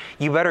heart,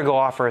 you better go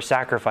offer a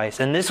sacrifice.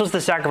 And this was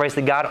the sacrifice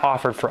that God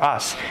offered for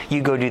us.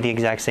 You go do the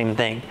exact same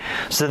thing.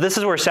 So this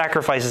is where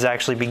sacrifices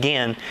actually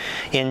began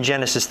in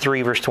Genesis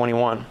 3, verse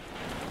 21.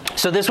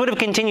 So this would have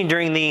continued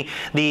during the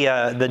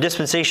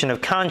dispensation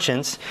of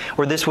conscience,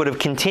 where this would have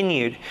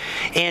continued.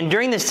 And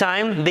during this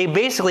time, they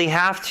basically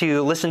have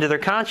to listen to their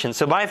conscience.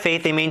 So by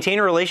faith, they maintain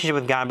a relationship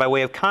with God by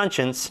way of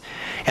conscience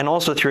and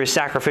also through a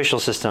sacrificial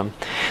system.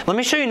 Let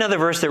me show you another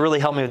verse that really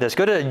helped me with this.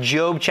 Go to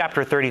Job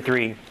chapter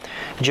 33.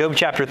 Job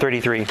chapter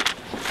 33.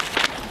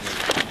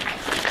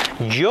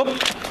 Job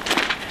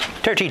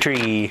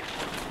 33.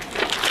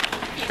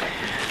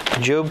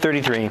 Job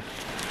 33.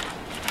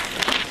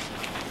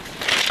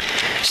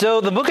 So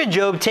the book of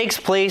Job takes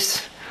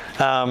place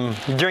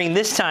during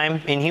this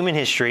time in human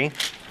history,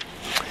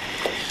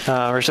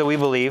 or so we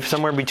believe,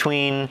 somewhere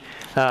between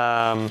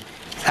Adam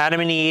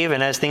and Eve,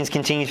 and as things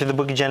continue through the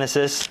book of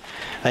Genesis,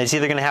 it's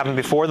either going to happen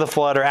before the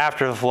flood or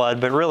after the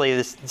flood, but really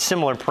there's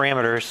similar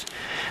parameters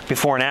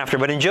before and after.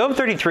 But in Job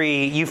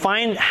 33, you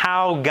find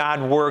how God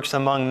works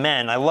among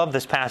men. I love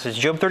this passage.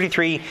 Job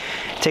 33,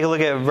 take a look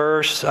at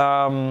verse,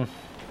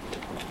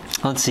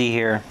 let's see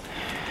here,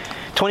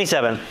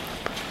 27.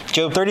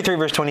 Job 33,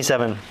 verse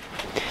 27.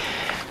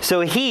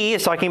 So He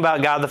is talking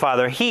about God the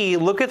Father. He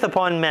looketh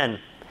upon men.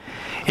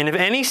 And if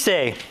any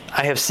say,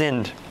 I have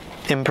sinned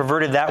and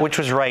perverted that which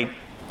was right,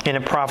 and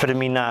it profited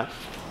me not,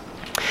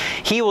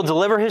 He will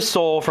deliver his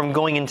soul from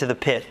going into the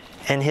pit,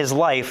 and his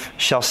life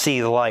shall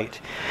see the light.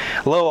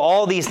 Lo,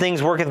 all these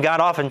things worketh God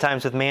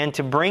oftentimes with man,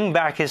 to bring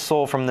back his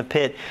soul from the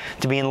pit,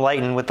 to be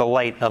enlightened with the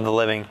light of the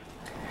living.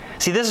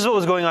 See, this is what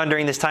was going on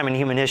during this time in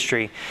human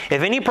history.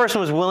 If any person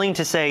was willing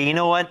to say, you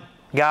know what,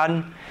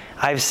 God,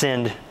 I've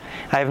sinned.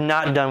 I have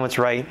not done what's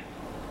right.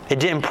 It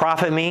didn't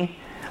profit me.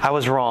 I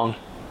was wrong.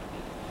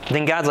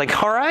 Then God's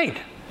like, all right,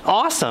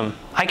 awesome.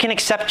 I can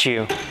accept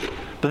you.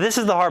 But this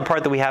is the hard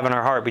part that we have in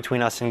our heart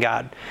between us and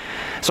God.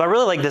 So I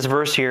really like this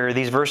verse here,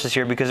 these verses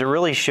here, because it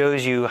really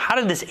shows you how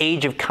did this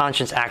age of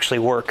conscience actually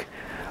work.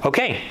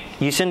 Okay,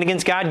 you sinned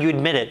against God, you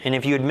admit it. And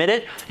if you admit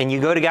it, and you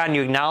go to God and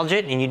you acknowledge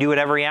it, and you do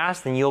whatever He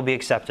asks, then you'll be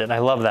accepted. I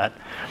love that.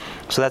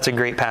 So that's a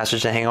great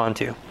passage to hang on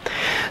to.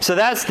 So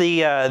that's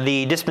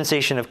the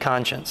dispensation of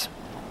conscience.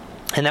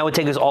 And that would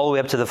take us all the way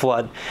up to the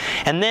flood.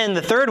 And then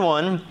the third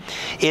one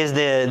is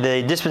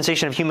the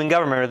dispensation of human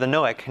government, or the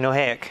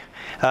Noahic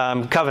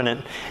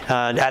covenant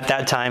at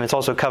that time. It's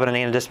also a covenant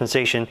and a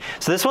dispensation.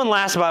 So this one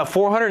lasts about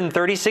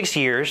 436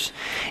 years,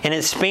 and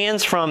it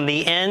spans from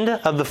the end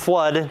of the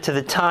flood to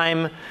the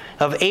time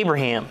of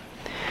Abraham.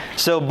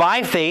 So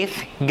by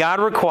faith,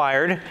 God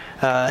required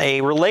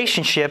a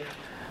relationship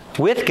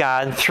with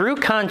God through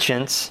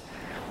conscience,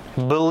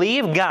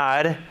 believe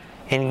God,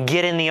 and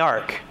get in the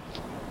ark.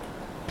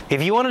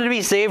 If you wanted to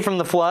be saved from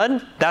the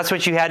flood, that's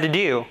what you had to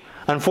do.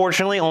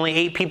 Unfortunately, only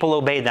 8 people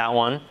obeyed that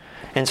one.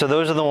 And so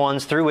those are the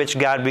ones through which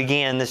God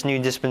began this new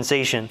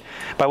dispensation.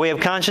 By way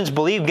of conscience,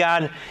 believe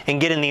God and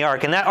get in the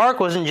ark. And that ark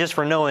wasn't just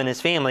for Noah and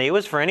his family. It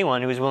was for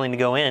anyone who was willing to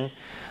go in.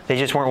 They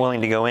just weren't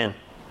willing to go in.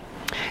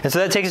 And so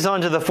that takes us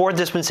on to the 4th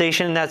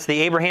dispensation, and that's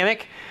the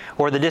Abrahamic,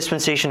 or the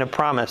dispensation of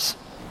promise,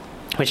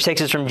 which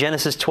takes us from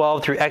Genesis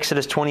 12 through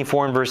Exodus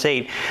 24 and verse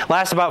 8.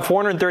 Lasts about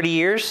 430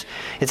 years.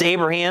 It's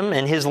Abraham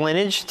and his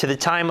lineage to the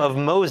time of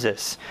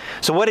Moses.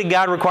 So what did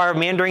God require of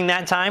man during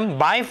that time?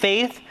 By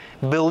faith,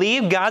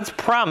 believe God's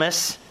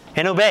promise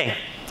and obey.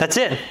 That's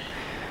it.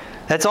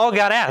 That's all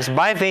God asked.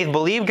 By faith,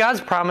 believe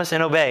God's promise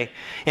and obey.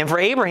 And for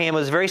Abraham, it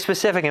was very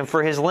specific, and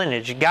for his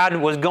lineage. God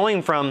was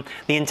going from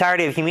the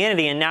entirety of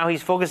humanity, and now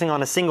he's focusing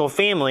on a single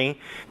family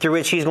through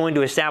which he's going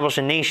to establish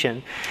a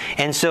nation.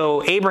 And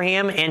so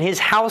Abraham and his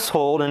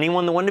household, and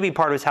anyone that wanted to be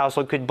part of his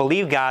household, could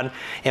believe God,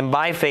 and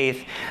by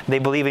faith, they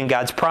believe in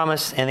God's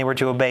promise, and they were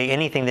to obey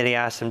anything that he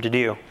asked them to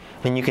do.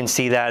 And you can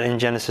see that in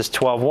Genesis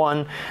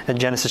 12:1, and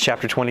Genesis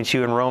chapter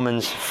 22, and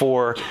Romans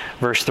 4,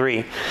 verse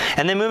 3.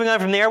 And then moving on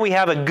from there, we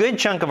have a good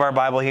chunk of our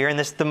Bible here, and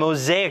this is the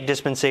Mosaic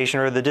dispensation,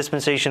 or the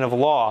dispensation of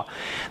law.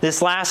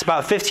 This lasts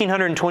about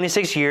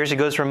 1,526 years. It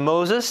goes from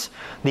Moses,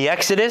 the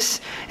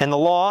Exodus, and the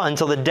law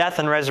until the death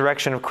and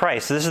resurrection of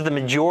Christ. So this is the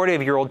majority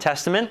of your Old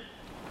Testament.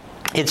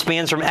 It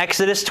spans from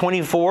Exodus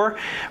 24,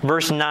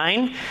 verse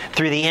 9,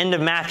 through the end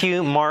of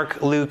Matthew,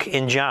 Mark, Luke,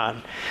 and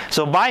John.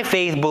 So by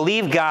faith,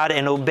 believe God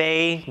and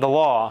obey the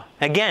law.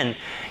 Again,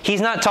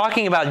 he's not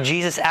talking about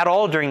Jesus at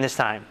all during this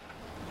time.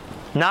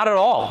 Not at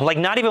all. Like,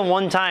 not even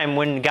one time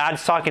when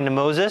God's talking to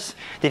Moses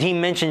did he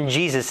mention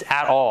Jesus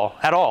at all.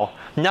 At all.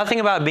 Nothing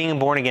about being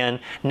born again.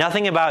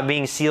 Nothing about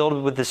being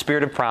sealed with the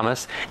Spirit of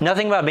promise.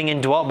 Nothing about being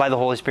indwelt by the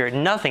Holy Spirit.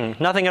 Nothing.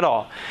 Nothing at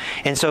all.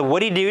 And so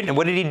what did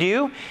he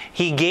do?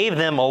 He gave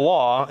them a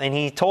law, and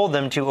he told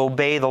them to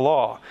obey the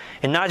law.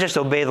 And not just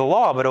obey the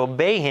law, but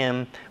obey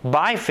him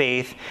by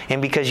faith.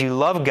 And because you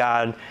love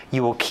God,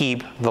 you will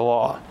keep the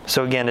law.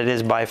 So again, it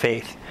is by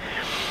faith.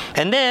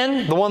 And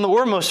then, the one that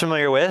we're most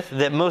familiar with,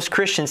 that most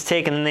Christians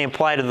take and then they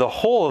apply to the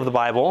whole of the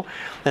Bible,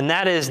 and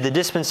that is the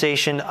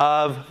dispensation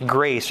of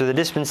grace, or the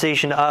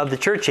dispensation of the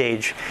church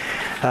age,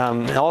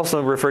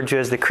 also referred to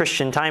as the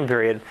Christian time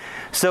period.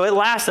 So it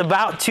lasts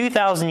about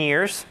 2,000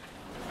 years.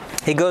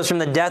 It goes from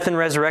the death and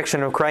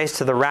resurrection of Christ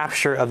to the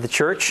rapture of the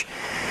church.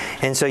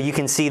 And so you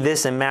can see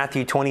this in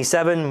Matthew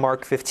 27,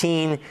 Mark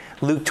 15,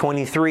 Luke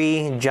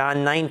 23,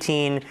 John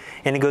 19,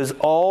 and it goes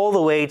all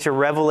the way to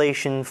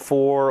Revelation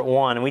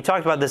 4:1. And we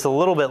talked about this a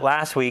little bit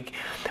last week,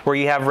 where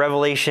you have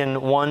Revelation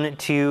 1,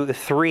 2,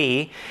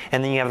 3,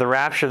 and then you have the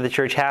rapture of the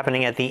church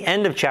happening at the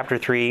end of chapter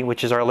 3,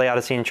 which is our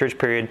Laodicean church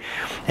period,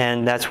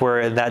 and that's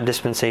where that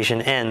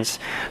dispensation ends.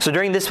 So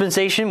during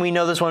dispensation, we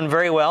know this one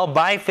very well.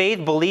 By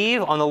faith,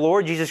 believe on the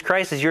Lord Jesus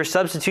Christ as your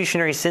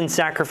substitutionary sin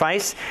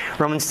sacrifice.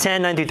 Romans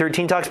 10, 9 through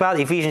 13 talks about it.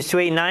 Ephesians 2,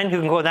 8, and 9. Who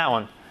can quote that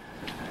one?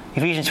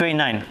 Ephesians 2, 8, and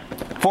 9.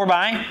 For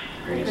by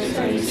Grace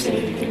are you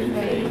saved through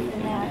faith,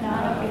 and that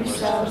not of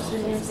yourselves,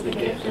 it is the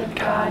gift of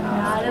God,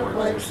 not of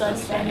works,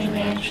 lest any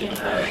man should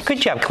boast. Good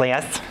job,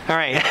 class. All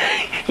right.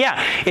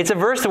 Yeah, it's a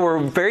verse that we're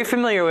very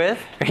familiar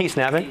with. Are you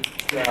snapping?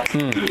 Yeah.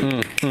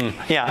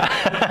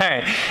 Yeah. All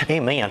right.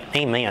 Amen.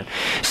 Amen.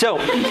 So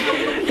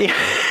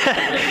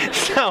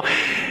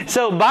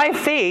by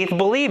faith,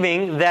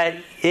 believing that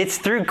it's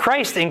through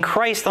Christ and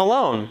Christ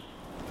alone.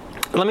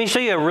 Let me show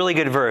you a really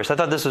good verse. I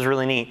thought this was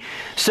really neat.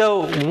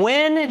 So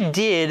when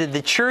did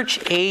the church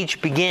age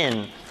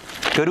begin?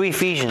 Go to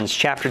Ephesians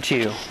chapter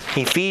 2.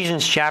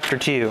 Ephesians chapter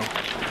 2.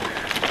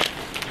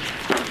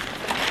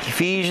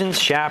 Ephesians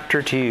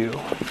chapter 2.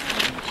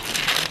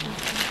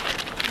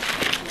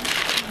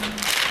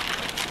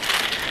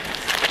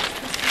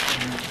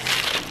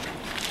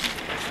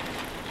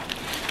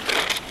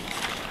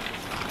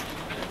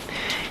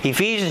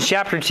 Ephesians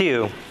chapter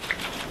 2.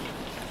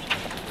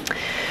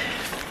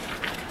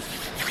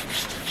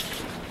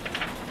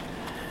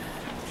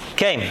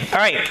 Okay, all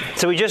right,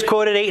 so we just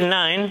quoted 8 and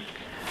 9.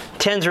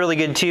 10's really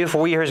good too.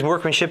 For we are his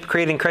workmanship,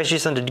 created in Christ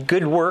Jesus unto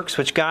good works,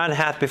 which God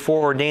hath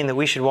before ordained that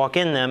we should walk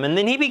in them. And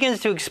then he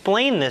begins to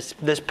explain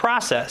this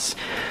process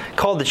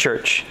called the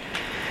church.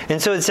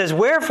 And so it says,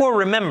 wherefore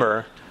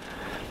remember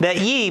that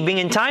ye, being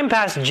in time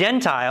past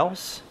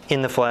Gentiles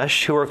in the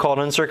flesh, who are called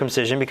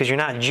uncircumcision, because you're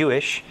not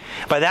Jewish,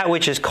 by that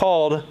which is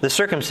called the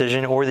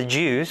circumcision, or the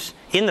Jews,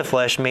 in the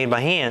flesh made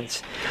by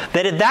hands,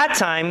 that at that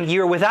time ye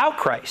were without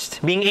Christ,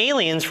 being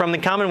aliens from the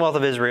commonwealth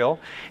of Israel,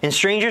 and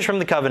strangers from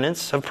the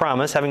covenants of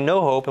promise, having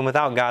no hope, and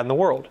without God in the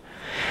world.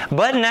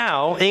 But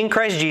now, in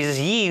Christ Jesus,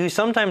 ye who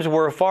sometimes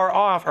were afar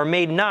off are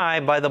made nigh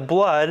by the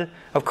blood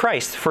of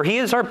Christ. For he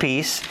is our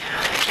peace,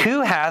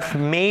 who hath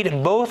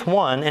made both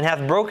one, and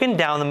hath broken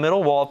down the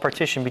middle wall of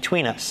partition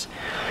between us,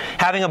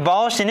 having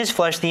abolished in his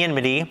flesh the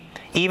enmity,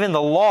 even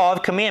the law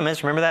of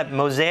commandments. Remember that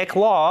Mosaic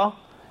law,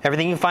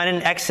 everything you find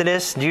in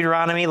Exodus,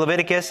 Deuteronomy,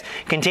 Leviticus,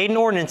 contained in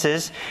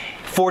ordinances,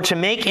 for to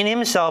make in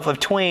himself of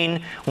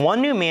twain one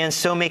new man,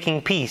 so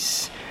making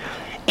peace,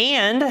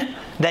 and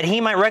that he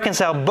might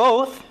reconcile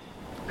both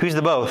Who's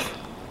the both?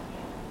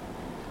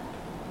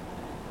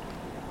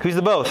 Who's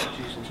the both?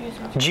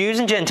 Jews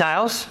and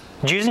Gentiles.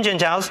 Jews and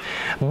Gentiles.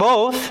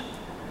 Both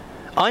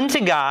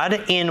unto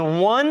God in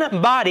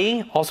one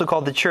body, also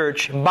called the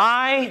church,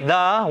 by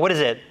the, what is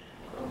it?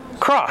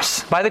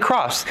 Cross. By the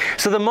cross.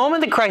 So the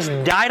moment that Christ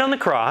died on the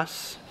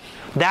cross,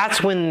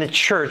 that's when the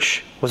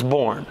church was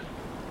born.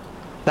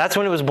 That's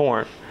when it was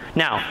born.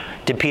 Now,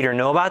 did Peter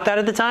know about that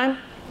at the time?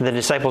 Did the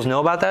disciples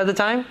know about that at the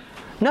time?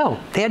 No.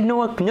 They had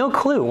no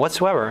clue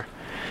whatsoever.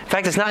 In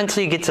fact, it's not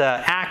until you get to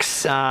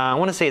Acts, I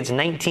want to say it's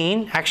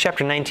 19, Acts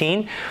chapter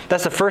 19,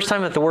 that's the first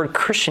time that the word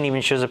Christian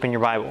even shows up in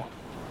your Bible.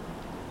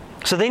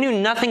 So they knew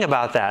nothing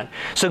about that.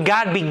 So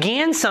God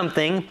began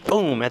something,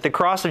 boom, at the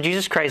cross of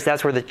Jesus Christ.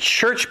 That's where the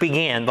church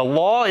began. The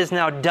law is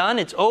now done.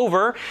 It's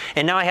over.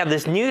 And now I have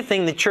this new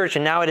thing, the church,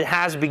 and now it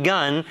has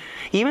begun,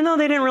 even though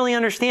they didn't really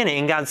understand it.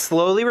 And God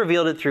slowly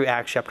revealed it through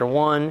Acts chapter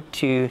 1,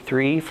 2,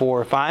 3,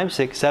 4, 5,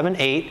 6, 7,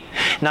 8,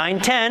 9,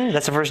 10.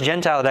 That's the first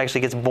Gentile that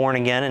actually gets born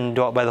again and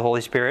dwelt by the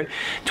Holy Spirit.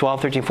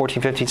 12, 13,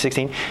 14, 15,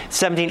 16,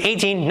 17,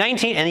 18,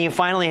 19. And then you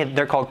finally,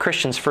 they're called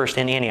Christians first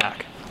in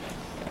Antioch.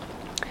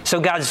 So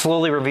God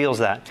slowly reveals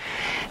that.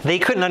 They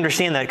couldn't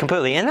understand that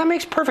completely. And that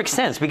makes perfect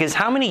sense, because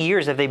how many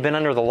years have they been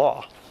under the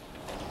law?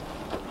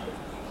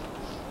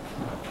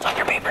 On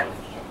your paper.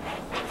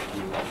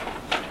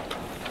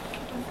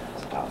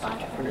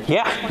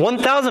 Yeah,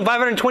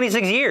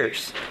 1,526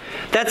 years.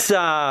 That's,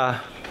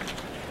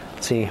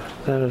 let's see,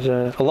 that was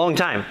a long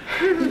time.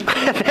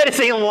 That is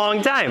a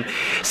long time.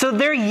 So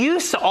they're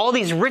used to all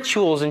these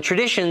rituals and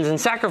traditions and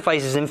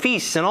sacrifices and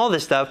feasts and all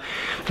this stuff.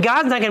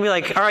 God's not going to be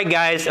like, all right,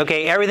 guys,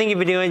 okay, everything you've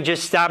been doing,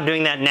 just stop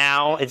doing that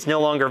now. It's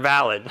no longer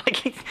valid. Like,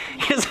 he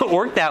doesn't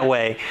work that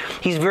way.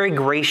 He's very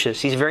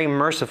gracious. He's very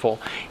merciful.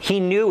 He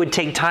knew it would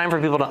take time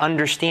for people to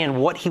understand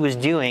what he was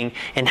doing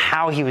and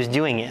how he was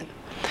doing it.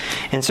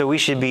 And so we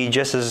should be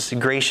just as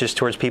gracious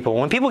towards people.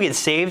 When people get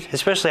saved,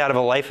 especially out of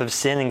a life of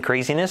sin and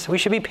craziness, we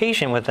should be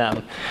patient with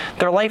them.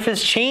 Their life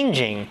is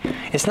changing.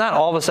 It's not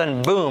all of a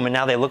sudden, boom, and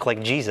now they look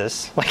like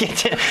Jesus. Like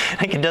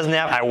it doesn't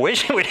happen. I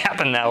wish it would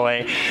happen that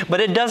way,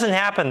 but it doesn't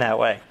happen that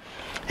way.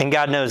 And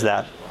God knows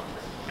that.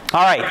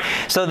 All right,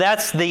 so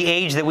that's the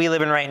age that we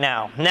live in right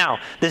now. Now,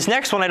 this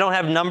next one I don't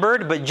have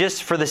numbered, but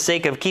just for the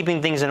sake of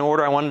keeping things in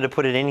order, I wanted to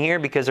put it in here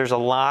because there's a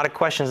lot of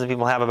questions that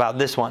people have about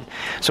this one.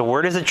 So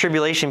where does the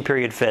tribulation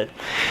period fit?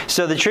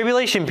 So the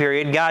tribulation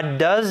period, God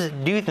does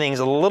do things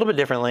a little bit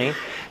differently.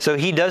 So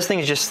he does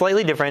things just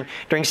slightly different.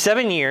 During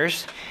 7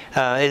 years,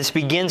 it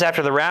begins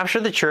after the rapture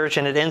of the church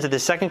and it ends at the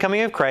second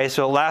coming of Christ.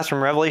 So it lasts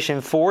from Revelation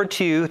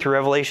 4:2 through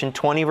Revelation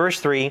 20, verse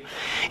 3.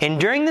 And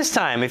during this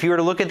time, if you were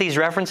to look at these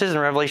references in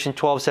Revelation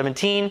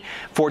 12:17,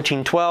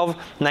 14:12,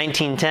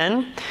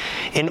 19:10,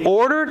 in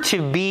order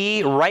to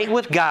be right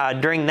with God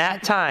during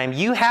that time,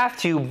 you have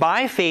to,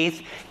 by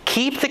faith,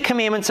 keep the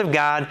commandments of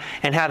God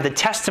and have the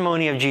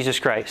testimony of Jesus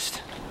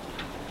Christ.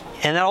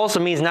 And that also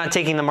means not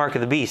taking the mark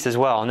of the beast as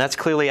well. And that's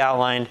clearly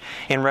outlined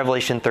in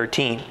Revelation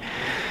 13.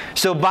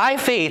 So by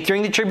faith,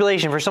 during the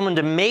tribulation, for someone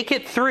to make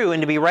it through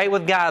and to be right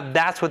with God,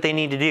 that's what they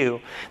need to do.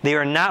 They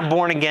are not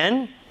born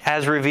again,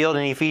 as revealed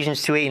in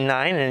Ephesians 2:8 and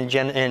 9 and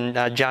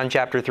in John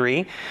chapter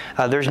 3.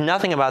 There's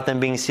nothing about them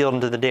being sealed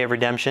into the day of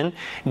redemption.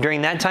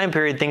 During that time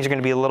period, things are going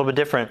to be a little bit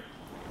different.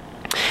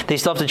 They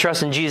still have to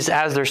trust in Jesus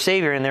as their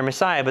Savior and their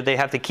Messiah, but they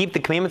have to keep the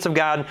commandments of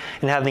God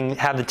and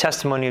have the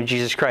testimony of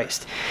Jesus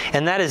Christ.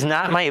 And that is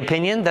not my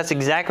opinion. That's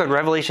exactly what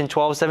Revelation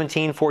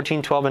 12:17,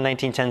 14:12, and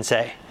 19:10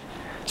 say.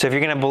 So if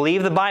you're going to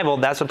believe the Bible,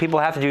 that's what people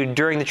have to do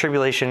during the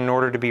tribulation in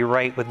order to be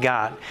right with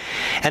God.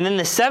 And then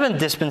the seventh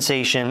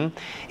dispensation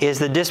is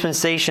the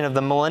dispensation of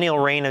the millennial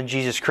reign of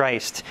Jesus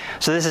Christ.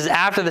 So this is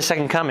after the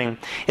second coming.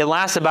 It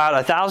lasts about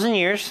 1,000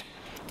 years.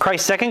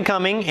 Christ's second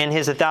coming and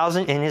his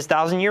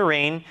 1,000-year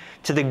reign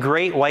to the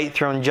great white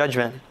throne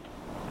judgment.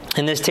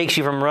 And this takes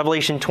you from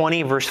Revelation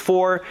 20, verse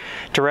 4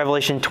 to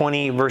Revelation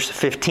 20, verse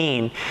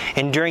 15.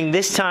 And during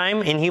this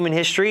time in human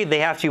history, they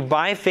have to,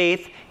 by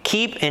faith,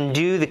 keep and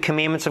do the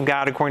commandments of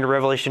God according to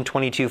Revelation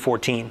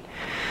 22:14.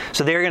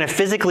 So they're going to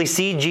physically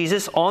see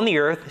Jesus on the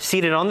earth,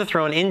 seated on the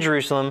throne in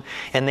Jerusalem,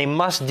 and they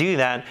must do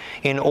that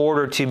in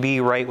order to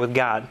be right with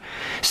God.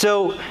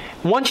 So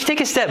once you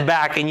take a step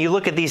back and you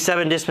look at these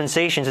 7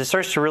 dispensations, it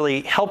starts to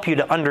really help you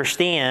to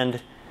understand,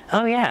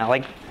 oh yeah,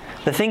 like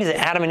the things that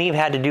Adam and Eve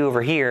had to do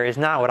over here is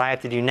not what I have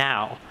to do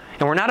now.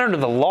 And we're not under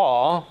the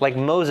law like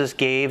Moses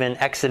gave in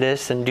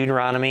Exodus and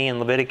Deuteronomy and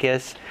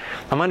Leviticus.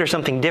 I'm under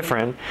something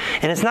different.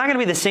 And it's not going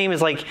to be the same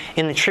as like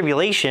in the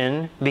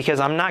tribulation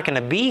because I'm not going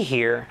to be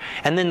here.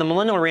 And then the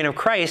millennial reign of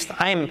Christ,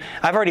 I've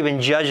already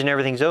been judged and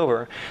everything's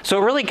over. So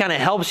it really kind of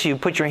helps you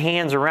put your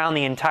hands around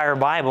the entire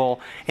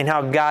Bible and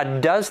how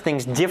God does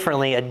things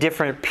differently at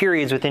different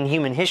periods within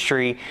human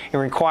history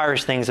and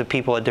requires things of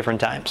people at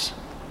different times.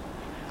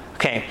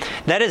 Okay,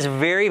 that is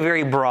very,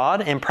 very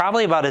broad and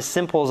probably about as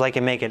simple as I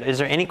can make it. Is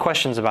there any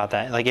questions about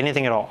that? Like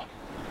anything at all?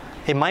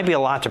 It might be a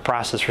lot to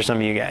process for some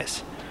of you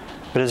guys.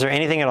 But is there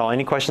anything at all?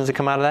 Any questions that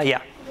come out of that?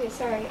 Yeah. Okay,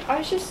 sorry. I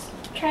was just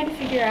trying to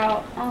figure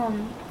out,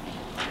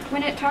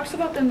 When it talks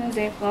about the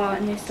Mosaic Law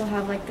and they still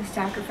have like the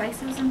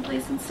sacrifices in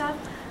place and stuff,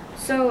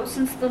 so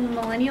since the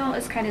millennial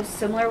is kind of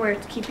similar where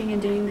it's keeping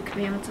and doing the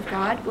commandments of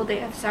God, will they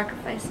have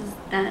sacrifices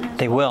then? as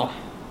They well?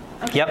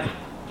 will. Okay. Yep.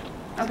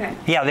 Okay.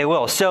 Yeah, they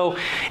will. So,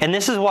 and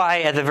this is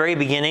why at the very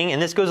beginning,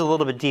 and this goes a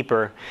little bit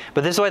deeper,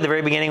 but this is why at the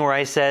very beginning where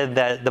I said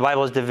that the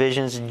Bible has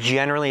divisions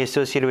generally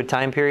associated with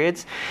time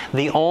periods,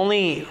 the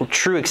only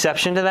true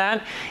exception to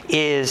that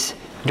is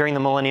during the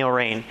millennial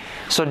reign.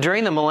 So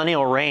during the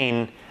millennial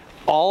reign,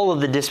 all of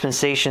the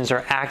dispensations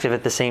are active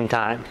at the same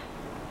time.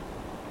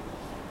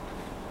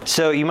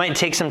 So you might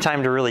take some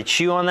time to really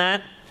chew on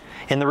that.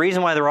 And the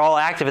reason why they're all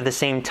active at the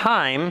same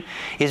time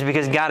is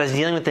because God is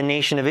dealing with the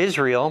nation of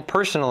Israel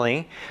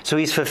personally. So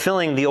he's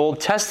fulfilling the Old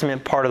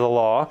Testament part of the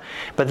law.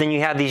 But then you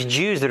have these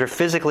Jews that are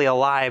physically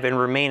alive and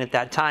remain at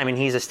that time. And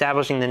he's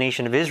establishing the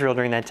nation of Israel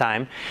during that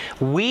time.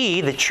 We,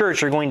 the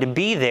church, are going to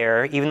be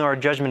there even though our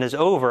judgment is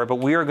over. But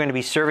we are going to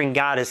be serving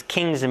God as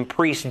kings and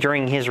priests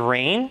during his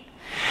reign.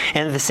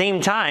 And at the same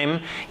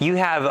time, you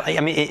have, I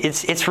mean,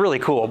 it's really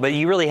cool, but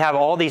you really have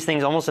all these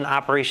things almost in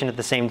operation at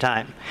the same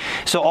time.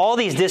 So all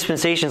these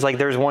dispensations, like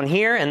there's one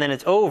here and then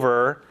it's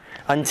over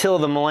until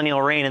the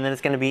millennial reign, and then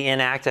it's going to be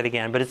enacted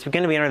again. But it's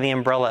going to be under the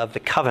umbrella of the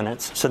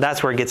covenants. So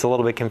that's where it gets a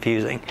little bit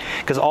confusing,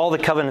 because all the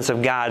covenants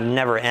of God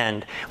never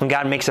end. When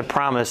God makes a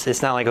promise,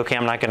 it's not like, okay,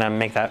 I'm not going to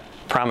make that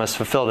promise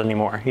fulfilled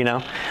anymore. You know,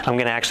 I'm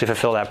going to actually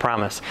fulfill that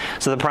promise.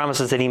 So the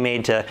promises that he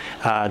made to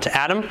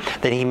Adam,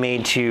 that he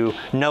made to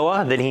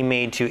Noah, that he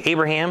made to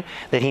Abraham,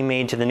 that he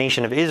made to the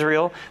nation of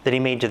Israel, that he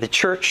made to the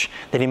church,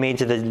 that he made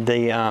to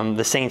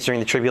the saints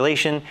during the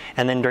tribulation,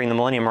 and then during the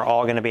millennium are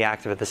all going to be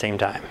active at the same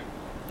time.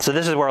 So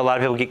this is where a lot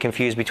of people get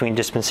confused between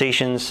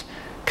dispensations,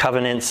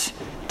 covenants,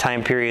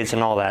 time periods,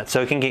 and all that.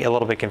 So it can get a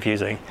little bit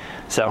confusing.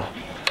 So,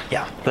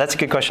 yeah, but that's a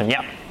good question.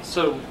 Yeah.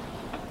 So,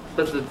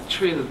 but the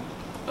tree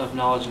of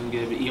knowledge and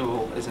good and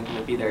evil isn't going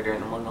to be there during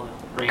the millennial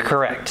reign.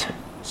 Correct.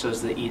 So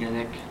is the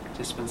Edenic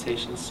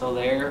dispensation still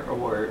there,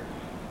 or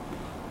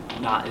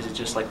not? Is it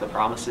just like the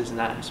promises in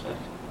that aspect?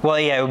 Well,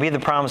 yeah, it would be the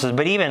promises.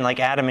 But even like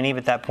Adam and Eve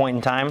at that point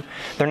in time,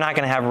 they're not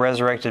going to have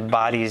resurrected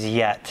bodies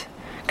yet,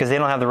 because they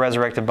don't have the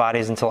resurrected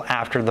bodies until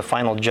after the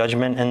final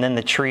judgment, and then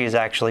the tree is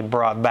actually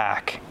brought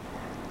back.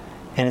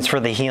 And it's for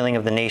the healing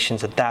of the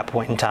nations at that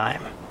point in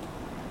time.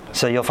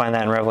 So you'll find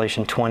that in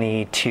Revelation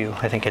 22,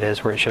 I think it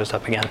is, where it shows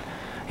up again.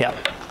 Yeah.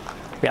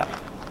 Yeah.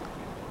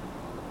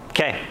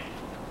 Okay.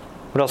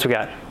 What else we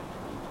got?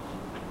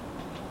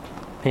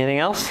 Anything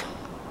else?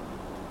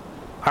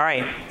 All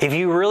right. If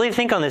you really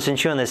think on this and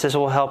chew on this, this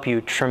will help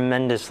you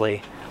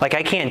tremendously. Like,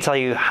 I can't tell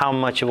you how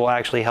much it will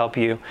actually help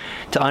you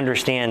to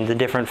understand the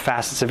different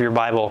facets of your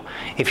Bible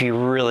if you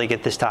really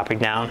get this topic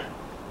down.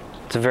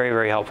 It's very,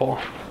 very helpful.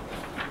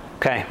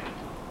 Okay.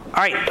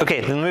 All right.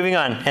 Okay, then moving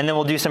on, and then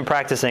we'll do some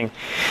practicing.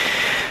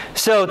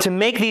 So to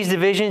make these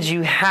divisions,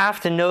 you have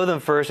to know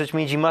them first, which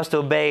means you must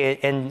obey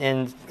it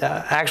and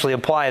actually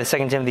apply the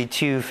 2 Timothy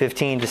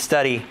 2:15 to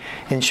study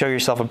and show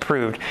yourself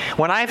approved.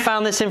 When I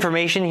found this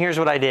information, here's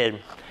what I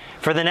did.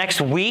 For the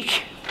next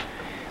week,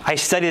 I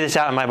studied this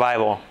out in my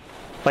Bible.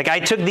 Like,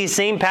 I took these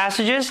same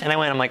passages and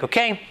I'm like,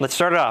 okay, let's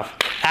start it off.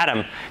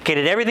 Adam, okay,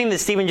 did everything that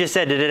Stephen just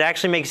said, did it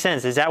actually make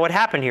sense? Is that what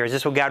happened here? Is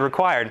this what God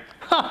required?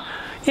 Huh,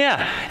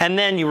 yeah. And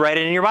then you write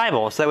it in your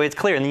Bible, so that way it's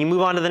clear. And then you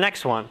move on to the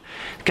next one.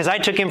 Because I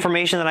took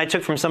information that I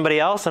took from somebody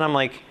else, and I'm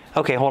like,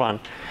 okay, hold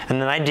on.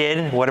 And then I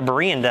did what a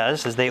Berean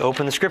does, is they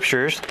open the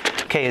scriptures.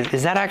 Okay,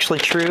 is that actually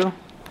true?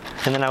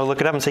 And then I would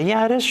look it up and say,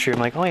 yeah, it is true. I'm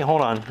like, oh, wait,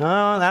 hold on. Oh,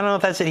 I don't know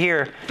if that's it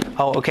here.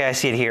 Oh, okay, I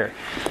see it here.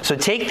 So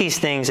take these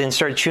things and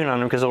start chewing on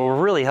them, because it will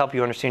really help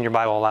you understand your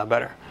Bible a lot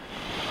better.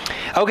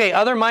 Okay,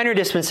 other minor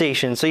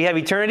dispensations. So you have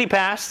eternity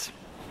past.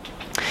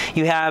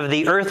 You have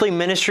the earthly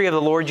ministry of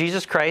the Lord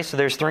Jesus Christ. So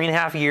there's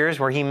 3.5 years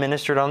where he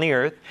ministered on the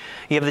earth.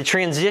 You have the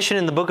transition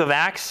in the book of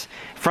Acts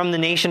from the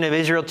nation of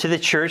Israel to the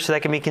church. So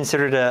that can be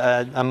considered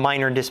a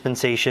minor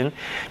dispensation.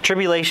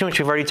 Tribulation, which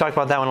we've already talked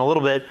about that one a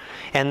little bit.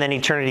 And then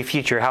eternity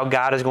future, how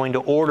God is going to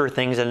order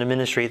things and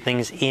administrate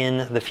things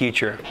in the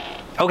future.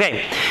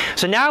 Okay,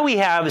 so now we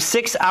have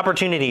 6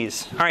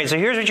 opportunities. All right, so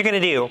here's what you're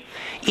going to do.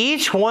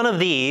 Each one of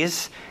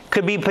these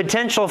could be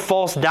potential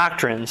false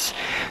doctrines.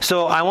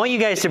 So I want you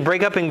guys to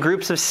break up in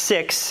groups of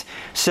 6.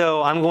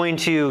 So I'm going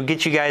to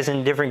get you guys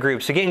in different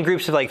groups. So get in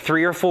groups of like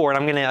 3 or 4, and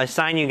I'm going to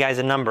assign you guys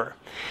a number.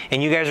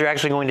 And you guys are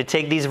actually going to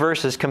take these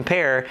verses,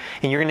 compare,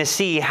 and you're going to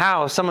see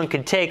how someone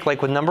could take,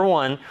 like with number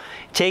 1,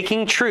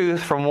 taking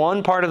truth from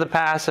one part of the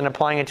past and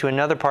applying it to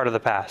another part of the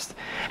past.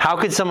 How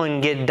could someone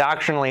get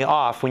doctrinally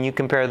off when you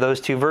compare those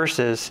 2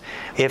 verses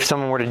if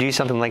someone were to do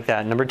something like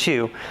that? Number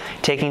 2,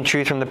 taking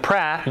truth from the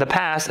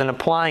past and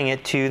applying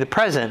it to the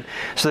present.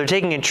 So they're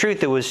taking a truth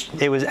that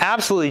was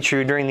absolutely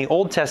true during the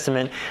Old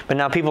Testament, but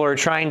now people are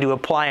trying to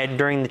apply it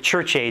during the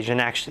church age in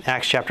Acts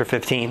chapter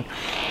 15,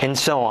 and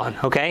so on.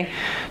 Okay?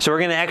 So we're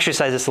going to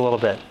exercise this a little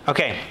bit.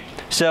 Okay,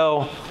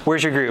 so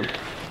where's your group?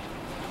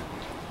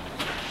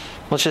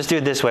 Let's just do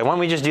it this way. Why don't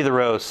we just do the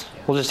rows?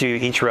 We'll just do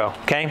each row,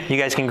 okay? You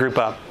guys can group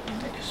up.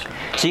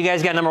 So you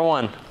guys got number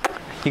 1.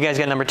 You guys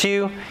got number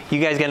 2. You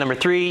guys got number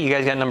 3. You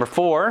guys got number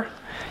 4.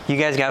 You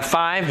guys got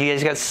 5. You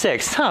guys got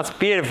 6. Oh, it's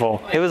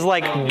beautiful. It was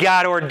like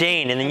God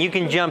ordained. And then you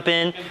can jump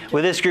in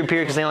with this group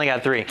here because they only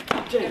got 3.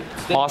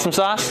 Awesome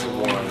sauce?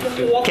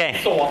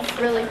 Okay.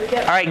 Really good.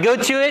 All right, go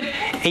to it.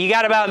 You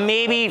got about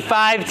maybe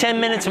 5-10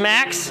 minutes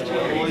max.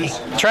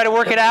 Try to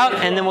work it out,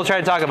 and then we'll try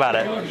to talk about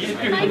it.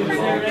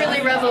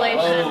 Really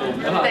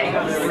revelation.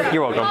 Thanks.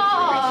 You're welcome.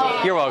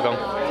 Aw. You're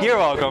welcome. You're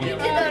welcome. Did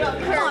that on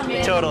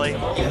purpose. Totally.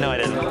 No, I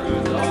didn't.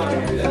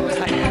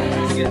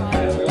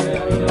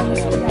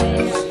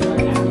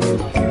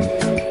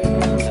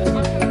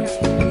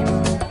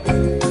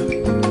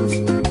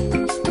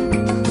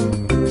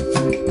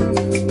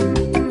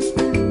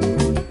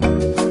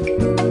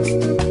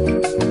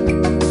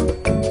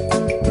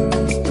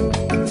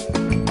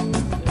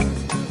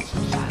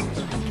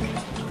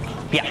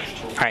 Yeah.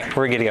 All right,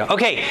 we're good to go.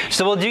 Okay,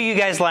 so we'll do you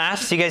guys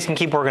last, so you guys can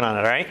keep working on it,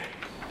 all right?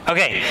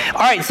 Okay,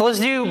 all right, so let's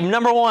do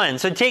number 1.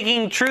 So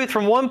taking truth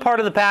from one part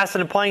of the past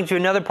and applying to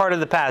another part of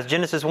the past.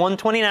 Genesis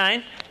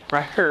 1:29,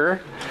 right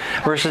here,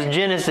 versus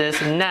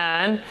Genesis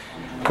 9,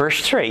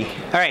 verse 3.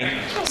 All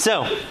right,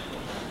 so,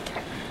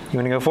 you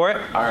want to go for it?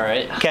 All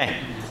right. Okay.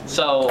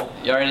 So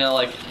you already know,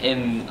 like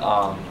in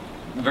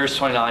verse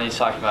 29, he's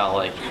talking about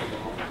like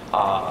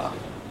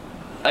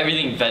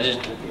everything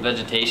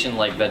vegetation,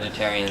 like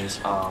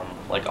vegetarians,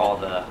 like all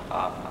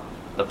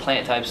the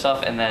plant type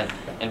stuff, and then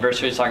in verse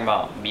 3 he's talking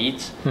about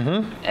meats.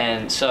 Mm-hmm.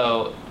 And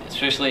so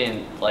especially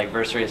in like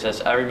verse 3 it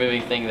says, "Every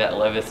moving thing that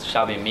liveth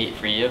shall be meat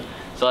for you."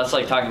 So that's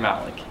like talking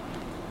about like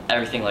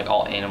everything, like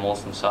all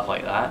animals and stuff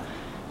like that.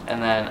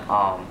 And then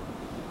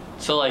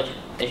so like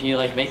if you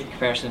like make a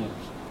comparison,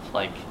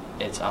 like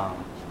it's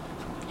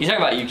you talk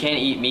about you can't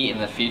eat meat in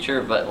the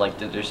future, but like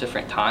there's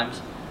different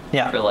times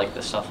Yeah. for like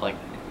the stuff, like,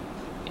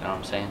 you know what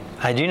I'm saying?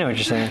 I do know what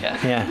you're saying.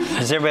 Yeah. Yeah.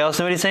 Does everybody else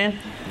know what he's saying?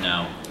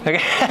 No.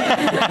 Okay.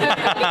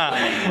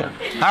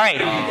 All right.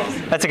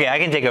 That's okay. I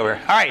can take over.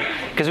 All right.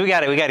 Because we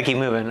got it. We got to keep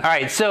moving. All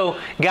right. So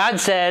God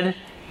said,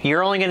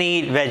 you're only going to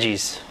eat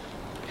veggies.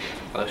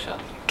 Oh, shit.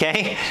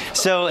 Okay?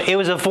 So it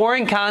was a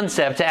foreign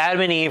concept to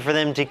Adam and Eve for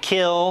them to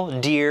kill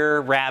deer,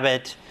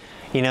 rabbit,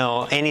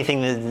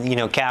 anything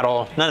that,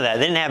 cattle, none of that.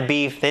 They didn't have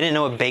beef. They didn't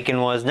know what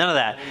bacon was. None of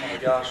that. Oh my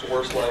gosh,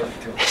 worst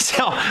life.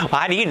 So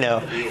how do you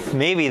know?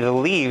 Maybe the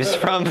leaves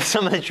from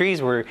some of the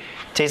trees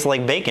tasted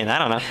like bacon. I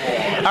don't know.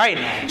 All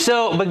right.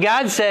 So, but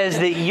God says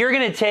that you're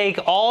going to take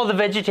all the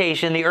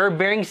vegetation, the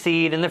herb-bearing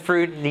seed and the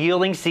fruit, the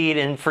yielding seed,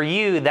 and for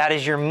you, that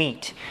is your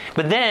meat.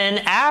 But then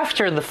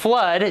after the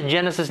flood,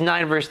 Genesis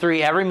 9 verse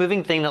 3, every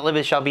moving thing that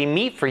liveth shall be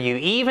meat for you,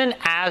 even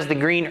as the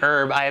green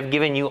herb I have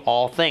given you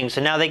all things.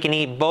 So now they can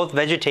eat both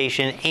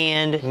vegetation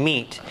and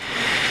meat.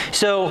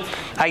 So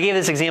I gave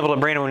this example to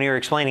Brandon when we were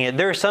explaining it.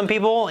 There are some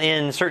people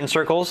in certain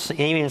circles,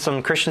 even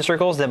some Christian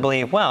circles, that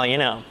believe, well,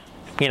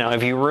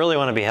 if you really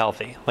want to be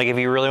healthy,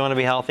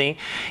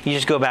 you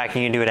just go back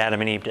and you do what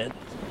Adam and Eve did.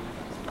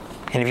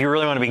 And if you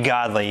really want to be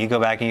godly, you go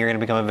back and you're going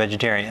to become a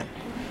vegetarian.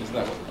 Isn't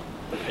that what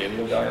the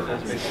paleo diet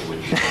is,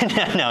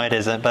 basically? No, it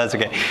isn't, but that's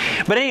okay.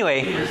 But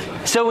anyway,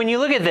 so when you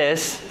look at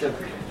this,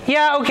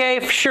 yeah,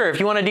 okay, sure, if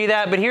you want to do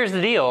that, but here's the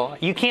deal.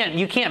 You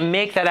can't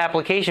make that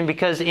application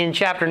because in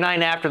chapter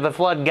 9 after the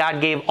flood,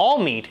 God gave all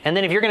meat. And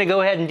then if you're going to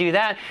go ahead and do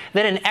that,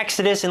 then in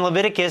Exodus and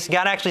Leviticus,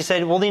 God actually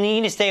said, well, then you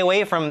need to stay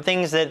away from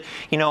things that,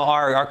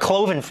 are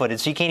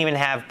cloven-footed. So you can't even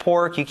have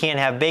pork, you can't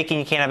have bacon,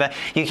 you can't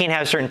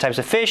have certain types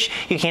of fish,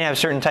 you can't have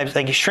certain types,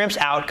 like shrimp's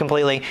out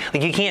completely.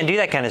 Like you can't do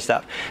that kind of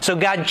stuff. So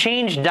God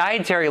changed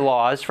dietary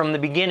laws from the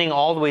beginning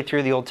all the way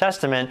through the Old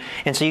Testament,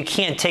 and so you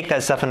can't take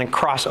that stuff and then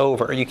cross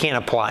over. You can't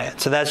apply it.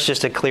 So that's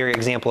just a clear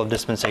example of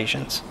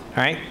dispensations.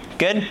 All right?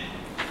 Good?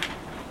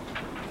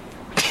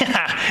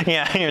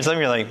 Yeah, some of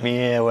you are like,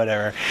 yeah,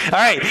 whatever. All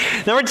right,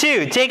 number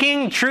 2,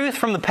 taking truth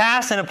from the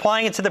past and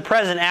applying it to the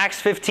present, Acts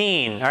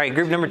 15. All right,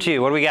 group number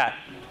 2, what do we got?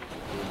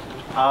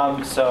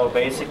 So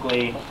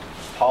basically,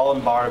 Paul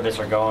and Barnabas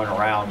are going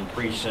around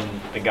preaching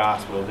the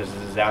gospel. This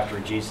is after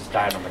Jesus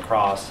died on the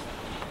cross.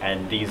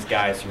 And these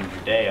guys from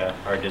Judea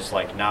are just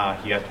like, nah,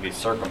 you have to be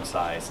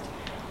circumcised.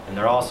 And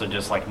they're also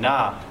just like,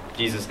 nah,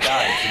 Jesus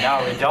died, so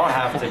now we don't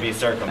have to be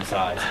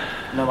circumcised.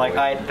 And they're like,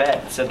 I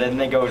bet. So then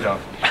they go to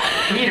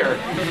Peter.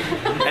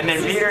 And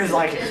then Peter's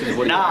like,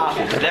 nah,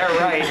 they're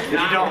right. You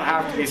don't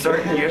have to be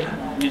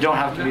you don't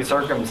have to be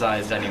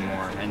circumcised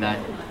anymore.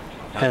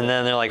 And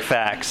then they're like,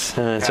 facts,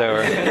 and then it's over.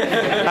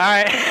 All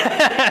right.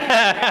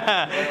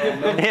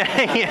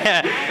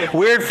 yeah.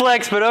 Weird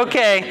flex, but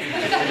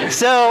okay.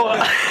 So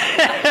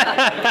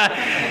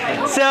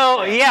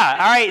yeah.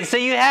 All right. So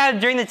you have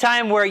during the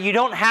time where you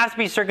don't have to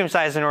be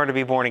circumcised in order to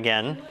be born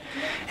again.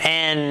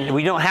 And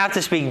we don't have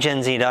to speak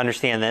Gen Z to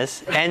understand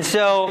this. And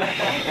so,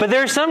 but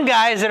there are some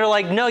guys that are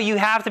like, no, you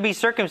have to be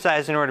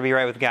circumcised in order to be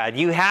right with God.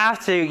 You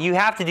have to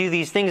do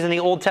these things in the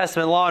Old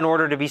Testament law in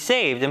order to be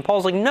saved. And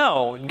Paul's like,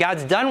 no,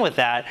 God's done with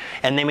that.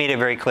 And they made it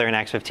very clear in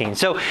Acts 15.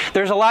 So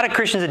there's a lot of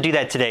Christians that do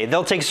that today.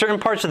 They'll take certain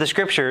parts of the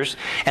scriptures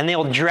and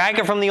they'll drag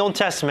it from the Old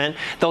Testament.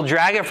 They'll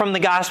drag it from the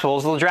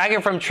Gospels. They'll drag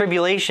it from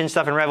tribulation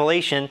stuff in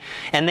Revelation.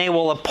 And they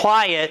will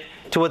apply it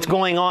to what's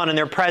going on in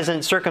their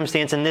present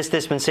circumstance in this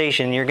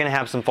dispensation, you're going to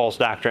have some false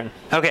doctrine.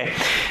 Okay.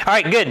 All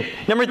right, good.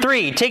 Number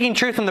 3, taking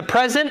truth from the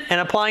present and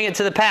applying it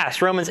to the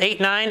past. Romans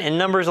 8:9 and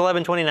Numbers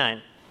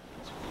 11:29.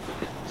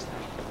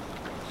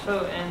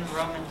 So in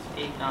Romans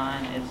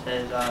 8:9 it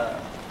says,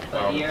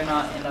 but ye are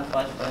not in the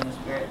flesh but in the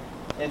Spirit.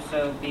 If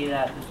so be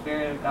that the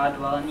Spirit of God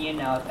dwell in you.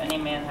 Now if any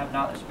man have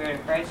not the Spirit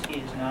of Christ, he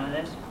is none of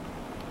this.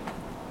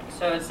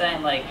 So it's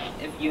saying, like,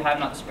 if you have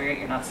not the Spirit,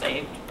 you're not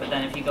saved. But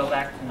then if you go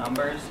back to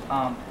Numbers,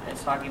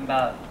 it's talking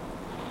about,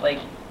 like,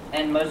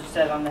 and Moses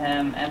said unto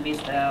him, and be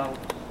thou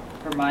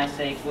for my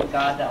sake would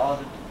God that all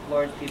the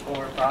Lord's people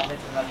were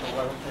prophets, and that the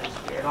Lord would put his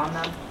Spirit on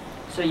them.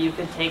 So you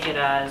could take it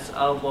as,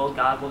 oh, well,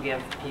 God will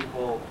give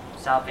people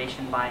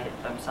salvation by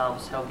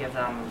themselves. He'll give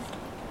them,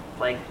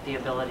 like, the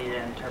ability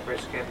to interpret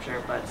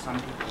Scripture, but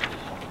some people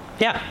won't.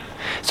 Yeah.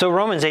 So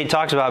Romans 8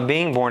 talks about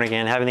being born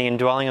again, having the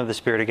indwelling of the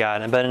Spirit of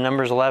God. But in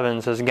Numbers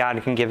 11 says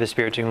God can give His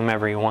Spirit to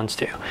whomever He wants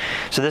to.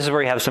 So this is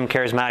where you have some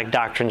charismatic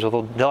doctrines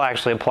where they'll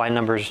actually apply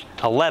Numbers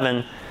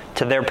 11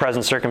 to their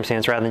present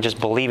circumstance rather than just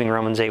believing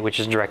Romans 8, which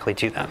is directly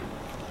to them.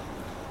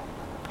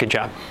 Good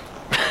job.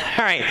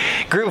 All right.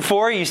 Group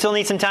 4, you still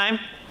need some time?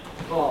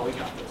 Oh, we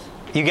got this.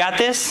 You got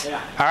this?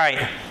 Yeah. All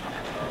right.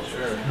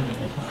 Sure.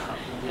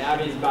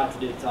 Abby's about to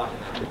do the talking.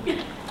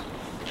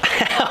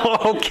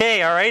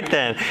 Okay, all right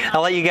then.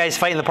 I'll let you guys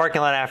fight in the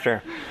parking lot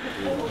after.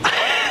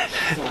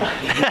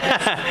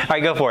 All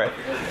right, go for it.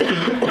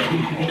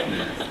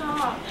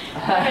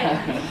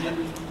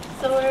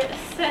 So where it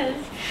says,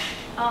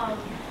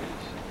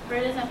 for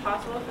it is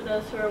impossible for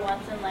those who are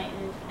once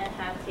enlightened and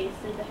have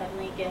tasted the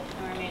heavenly gift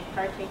and were made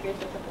partakers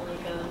of the Holy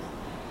Ghost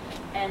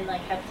and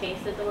like have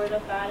tasted the word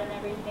of God and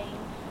everything,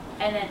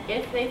 and then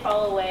if they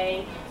fall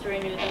away, to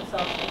renew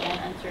themselves again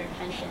unto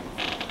repentance,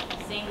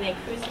 seeing they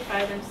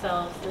crucify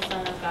themselves, the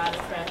Son of God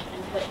afresh,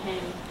 and put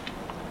him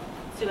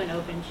to an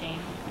open shame.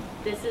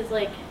 This is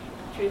like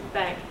truth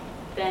back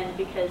then,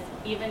 because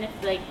even if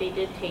like they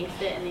did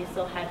taste it and they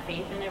still had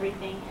faith and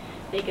everything,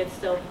 they could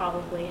still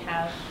probably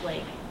have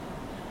like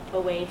a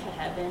way to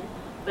heaven.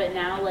 But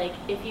now, like,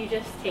 if you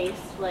just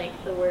taste like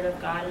the word of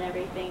God and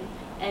everything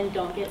and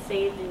don't get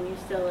saved and you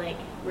still like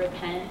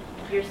repent,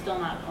 you're still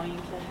not going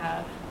to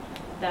have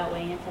that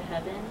way into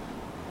heaven.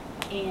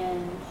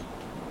 And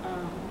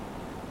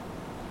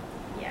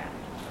yeah.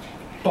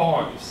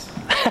 Bars.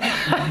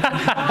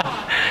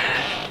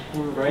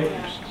 We're right.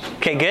 Yeah.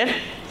 Okay, good?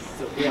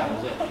 So, yeah,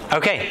 that was it.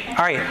 Okay,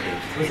 all right.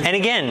 And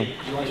again,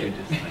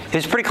 it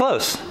was pretty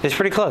close. It was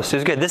pretty close. It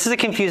was good. This is a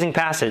confusing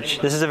passage.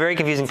 This is a very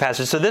confusing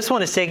passage. So this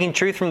one is taking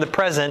truth from the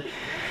present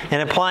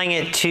and applying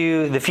it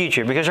to the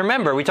future. Because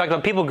remember, we talked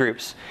about people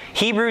groups.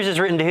 Hebrews is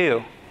written to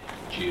who?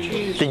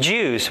 Jews. The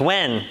Jews.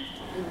 When?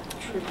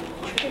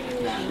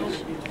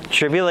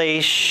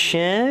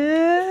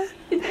 Tribulation.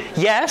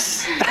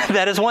 Yes,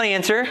 that is one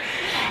answer.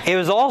 It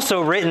was also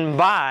written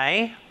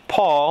by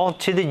Paul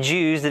to the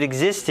Jews that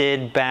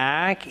existed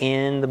back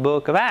in the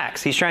book of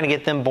Acts. He's trying to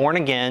get them born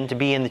again to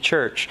be in the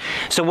church.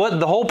 So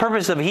what the whole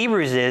purpose of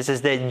Hebrews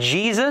is that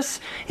Jesus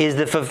is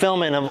the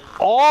fulfillment of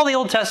all the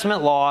Old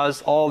Testament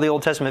laws, all the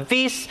Old Testament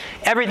feasts,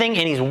 everything,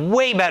 and He's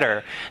way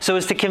better. So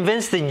it's to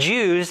convince the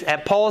Jews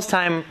at Paul's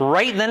time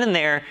right then and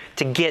there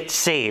to get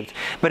saved.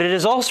 But it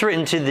is also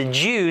written to the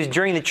Jews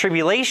during the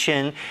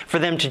tribulation for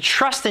them to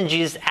trust in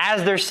Jesus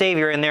as their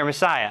Savior and their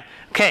Messiah.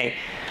 Okay,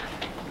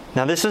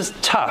 now this is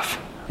tough.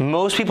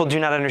 Most people do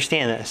not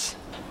understand this.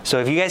 So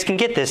if you guys can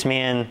get this,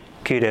 man,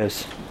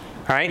 kudos.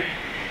 All right?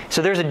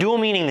 So there's a dual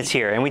meaning that's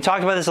here. And we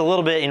talked about this a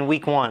little bit in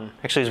week 1.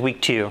 Actually, it was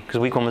week 2, because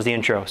week 1 was the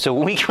intro. So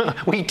week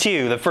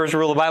 2, the first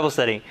rule of Bible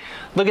study.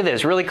 Look at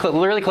this really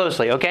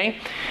closely, okay?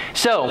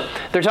 So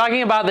they're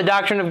talking about the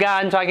doctrine of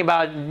God and talking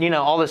about,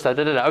 all this stuff.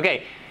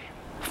 Okay.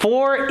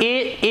 For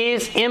it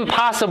is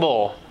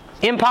impossible.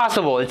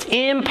 Impossible. It's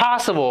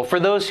impossible for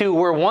those who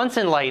were once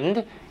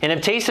enlightened and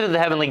have tasted of the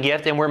heavenly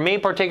gift and were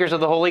made partakers of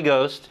the Holy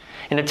Ghost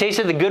and have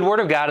tasted the good word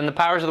of God and the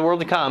powers of the world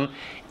to come,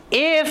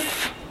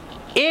 if,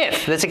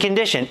 that's a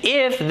condition,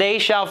 if they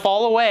shall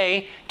fall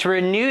away, to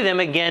renew them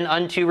again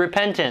unto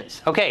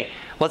repentance. Okay,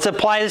 let's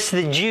apply this to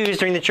the Jews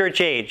during the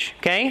church age,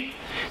 okay?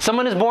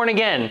 Someone is born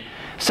again.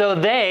 So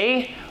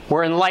they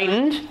were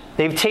enlightened,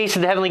 they've tasted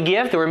the heavenly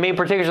gift, they were made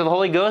partakers of the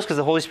Holy Ghost because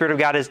the Holy Spirit of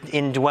God is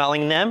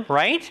indwelling them,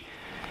 right?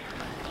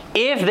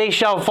 If they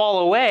shall fall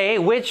away,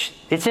 which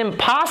it's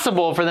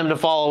impossible for them to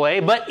fall away,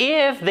 but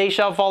if they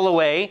shall fall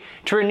away,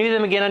 to renew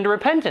them again unto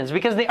repentance,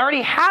 because they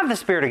already have the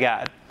Spirit of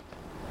God.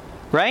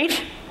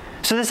 Right?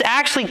 So this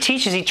actually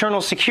teaches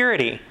eternal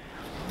security.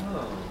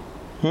 Oh.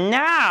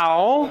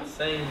 Now, I'm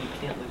saying you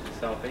can't lose your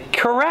salvation.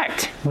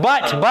 correct.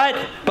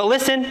 But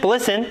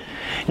listen.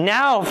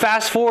 Now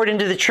fast forward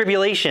into the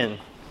tribulation,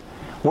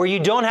 where you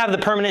don't have the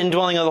permanent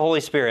indwelling of the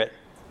Holy Spirit.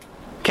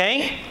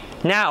 Okay?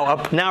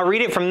 Now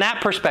read it from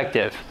that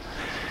perspective.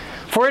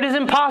 For it is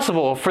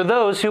impossible for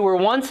those who were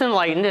once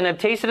enlightened and have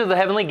tasted of the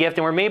heavenly gift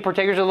and were made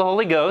partakers of the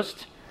Holy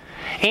Ghost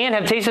and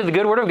have tasted the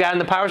good word of God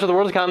and the powers of the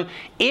world to come,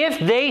 if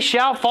they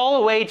shall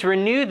fall away, to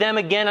renew them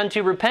again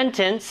unto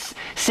repentance,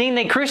 seeing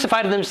they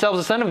crucified to themselves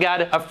the Son of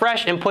God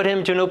afresh and put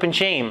him to an open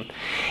shame.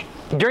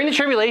 during the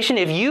tribulation,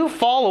 if you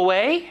fall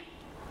away,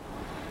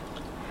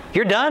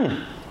 you're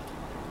done.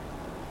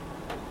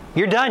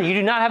 You're done. You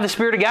do not have the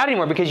Spirit of God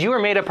anymore because you are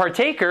made a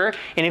partaker.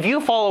 And if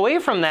you fall away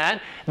from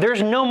that,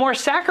 there's no more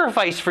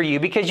sacrifice for you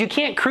because you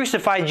can't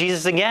crucify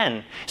Jesus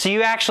again. So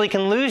you actually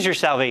can lose your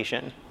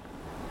salvation.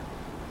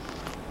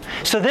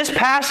 So this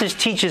passage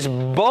teaches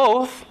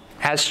both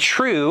as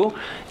true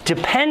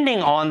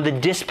depending on the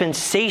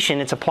dispensation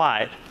it's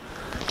applied.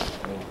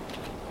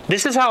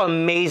 This is how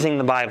amazing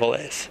the Bible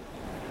is.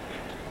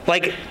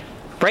 Like,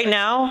 right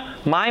now,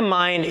 my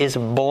mind is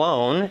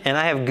blown and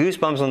I have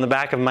goosebumps on the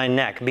back of my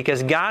neck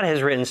because God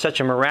has written such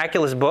a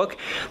miraculous book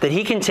that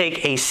He can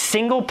take a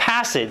single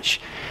passage,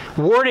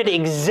 worded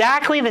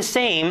exactly the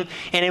same,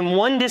 and in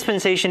one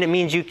dispensation it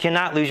means you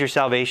cannot lose your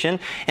salvation,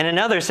 and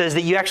another says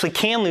that you actually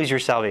can lose your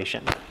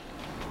salvation.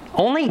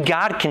 Only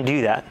God can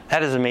do that.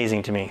 That is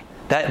amazing to me.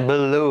 That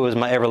blows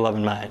my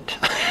ever-loving mind.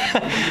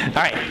 All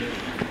right.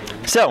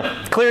 So,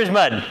 clear as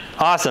mud.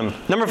 Awesome.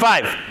 Number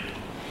 5.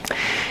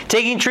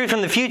 Taking truth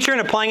from the future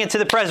and applying it to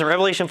the present.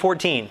 Revelation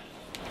 14.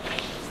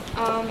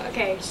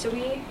 Okay, so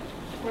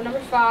we're number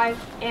 5,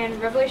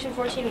 and Revelation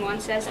 14:1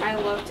 says, "And I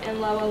looked,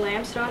 and lo, a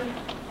lamb stood on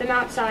the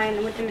Mount Zion,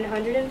 and with him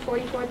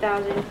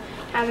 144,000,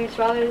 having his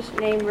Father's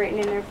name written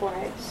in their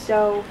foreheads."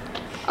 So,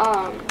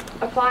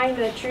 applying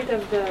the truth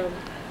of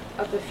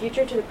the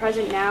future to the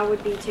present now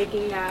would be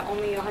taking that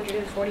only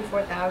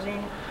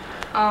 144,000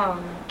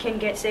 can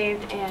get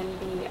saved and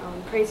be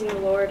praising the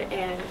Lord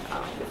and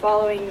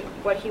following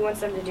what He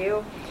wants them to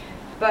do.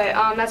 But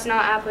that's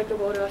not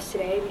applicable to us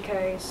today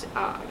because,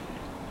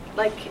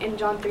 like in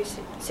John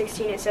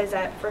 3:16, it says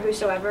that for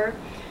whosoever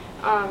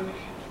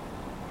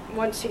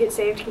wants to get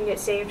saved can get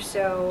saved.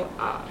 So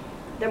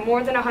the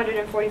more than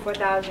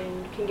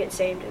 144,000 can get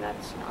saved, and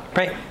that's not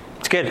right.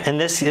 It's good. And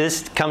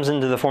this comes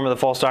into the form of the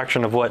false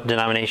doctrine of what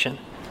denomination?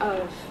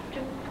 of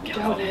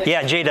Jehovah.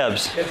 Yeah,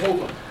 J-dubs.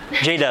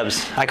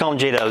 J-dubs. I call them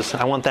J-dubs.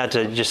 I want that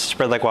to just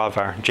spread like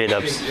wildfire.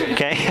 J-dubs.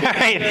 Okay? All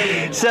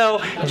right. So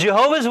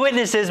Jehovah's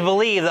Witnesses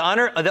believe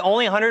that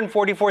only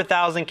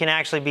 144,000 can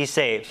actually be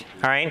saved.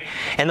 All right?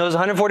 And those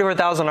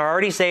 144,000 are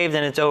already saved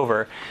and it's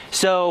over.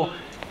 So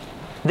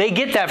they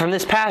get that from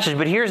this passage,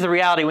 but here's the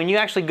reality. When you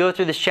actually go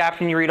through this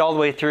chapter and you read all the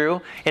way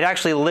through, it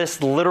actually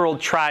lists literal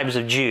tribes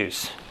of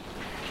Jews.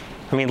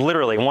 I mean,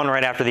 literally, one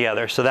right after the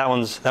other. So that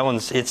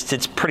one's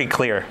it's pretty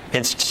clear.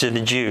 It's to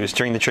the Jews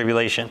during the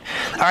tribulation.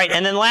 All right,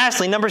 and then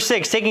lastly, number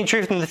 6, taking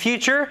truth from the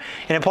future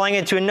and applying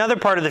it to another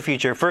part of the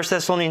future. 1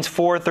 Thessalonians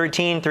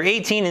 4:13 through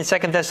 18 and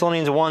 2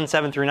 Thessalonians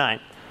 1:7 through 9.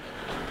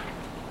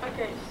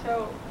 Okay,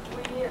 so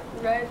we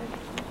read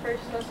 1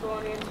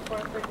 Thessalonians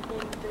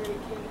 4:13 through 18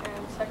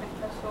 and 2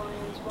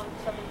 Thessalonians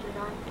 1:7 through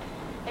 9.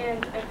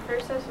 And in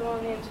 1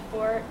 Thessalonians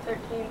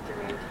 4:13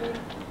 through 18,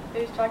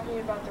 it was talking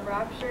about the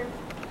rapture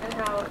and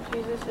how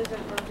Jesus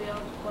isn't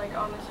revealed like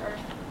on this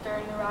earth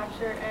during the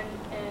rapture. And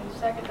in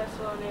 2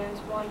 Thessalonians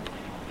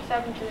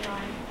 1:7 through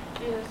 9,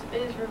 Jesus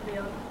is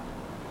revealed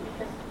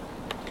because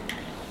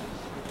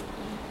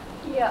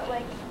Yeah,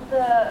 like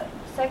the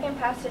second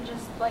passage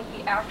is like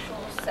the actual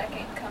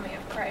second coming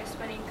of Christ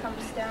when He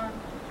comes down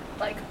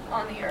like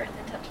on the earth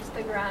and touches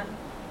the ground.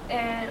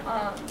 And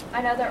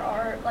I know there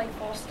are like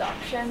false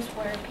doctrines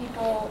where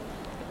people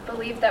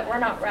believe that we're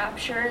not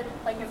raptured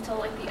like until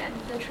like the end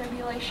of the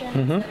tribulation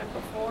instead of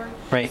before.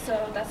 Right.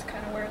 So that's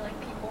kind of where like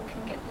people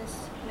can get this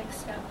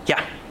mixed up.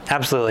 Yeah,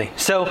 absolutely.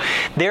 So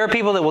there are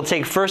people that will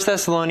take 1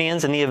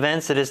 Thessalonians and the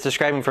events that it's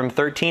describing from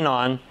 13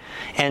 on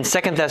and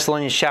 2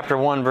 Thessalonians chapter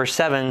 1 verse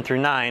 7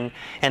 through 9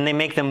 and they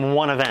make them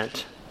one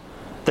event.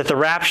 That the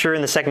rapture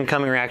and the second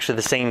coming are actually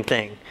the same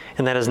thing.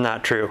 And that is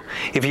not true.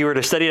 If you were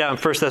to study it out in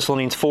 1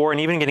 Thessalonians 4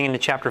 and even getting into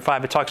chapter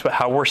 5, it talks about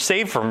how we're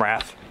saved from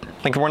wrath.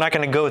 Like we're not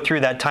going to go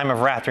through that time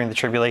of wrath during the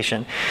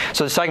tribulation.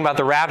 So it's talking about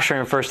the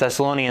rapture in 1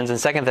 Thessalonians and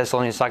 2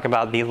 Thessalonians talk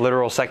about the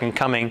literal second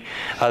coming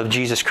of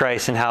Jesus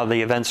Christ and how the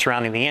events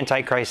surrounding the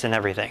Antichrist and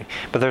everything.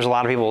 But there's a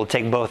lot of people who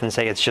take both and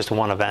say it's just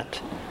one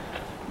event.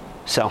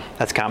 So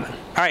that's common.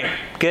 All right,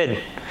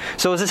 good.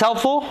 So is this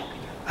helpful?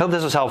 I hope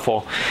this was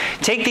helpful.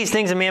 Take these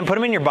things and man, put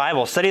them in your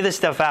Bible. Study this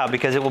stuff out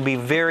because it will be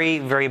very,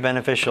 very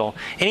beneficial.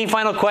 Any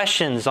final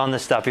questions on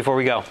this stuff before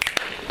we go?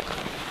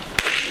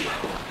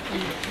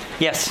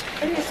 Yes?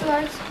 Okay,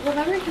 so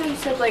remember how you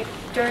said like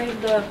during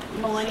the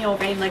millennial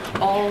reign, like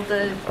all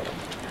the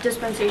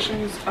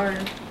dispensations are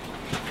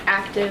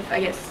active, I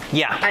guess.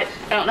 Yeah. I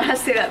don't know how to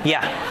say that.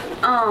 Yeah.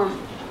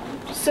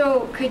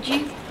 So could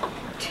you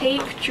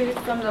take truth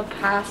from the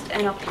past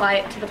and apply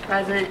it to the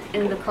present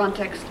in the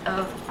context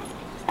of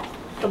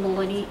the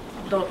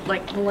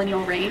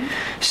millennial reign?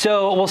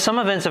 So, well, some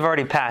events have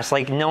already passed.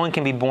 Like, no one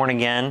can be born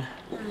again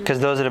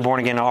because those that are born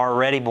again are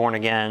already born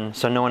again,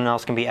 so no one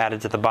else can be added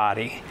to the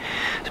body.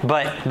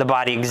 But the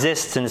body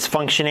exists and is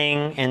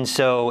functioning, and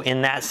so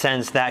in that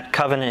sense, that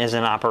covenant is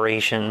in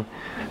operation.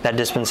 That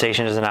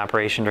dispensation is in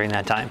operation during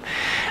that time.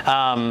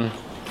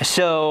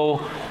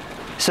 So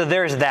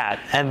there's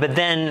that. But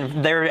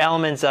then there are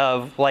elements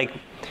of, like,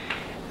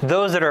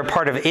 those that are a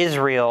part of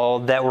Israel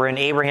that were in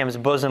Abraham's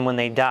bosom when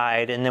they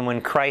died, and then when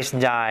Christ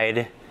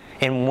died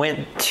and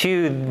went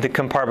to the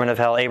compartment of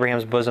hell,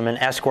 Abraham's bosom, and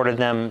escorted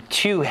them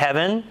to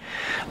heaven,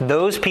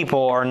 those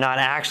people are not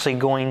actually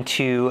going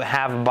to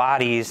have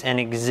bodies and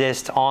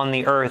exist on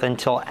the earth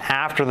until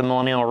after the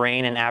millennial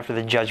reign and after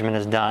the judgment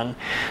is done.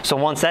 So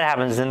once that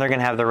happens, then they're going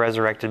to have the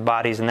resurrected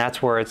bodies, and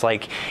that's where it's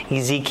like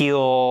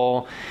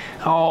Ezekiel,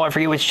 I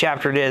forget which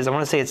chapter it is. I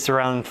want to say it's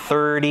around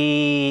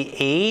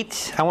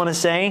 38, I want to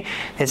say.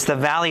 It's the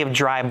Valley of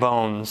Dry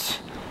Bones.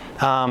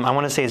 I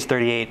want to say it's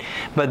 38,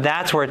 but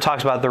that's where it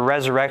talks about the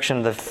resurrection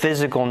of the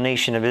physical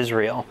nation of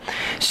Israel.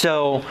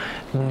 So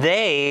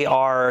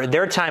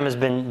their time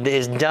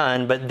is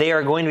done, but they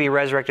are going to be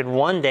resurrected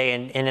one day,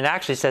 and it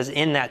actually says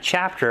in that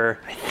chapter,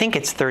 I think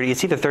it's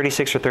either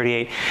 36 or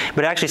 38,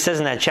 but it actually says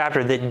in that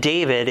chapter that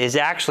David is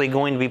actually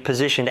going to be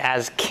positioned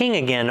as king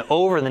again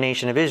over the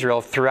nation of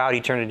Israel throughout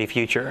eternity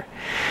future.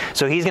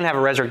 So he's going to have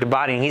a resurrected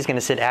body, and he's going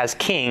to sit as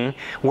king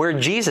where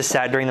Jesus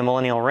sat during the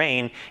millennial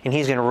reign, and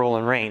he's going to rule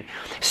and reign.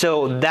 So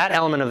that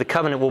element of the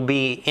covenant will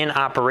be in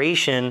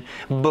operation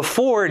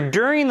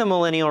during the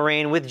millennial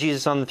reign with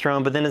Jesus on the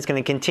throne, but then it's going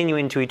to continue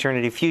into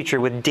eternity future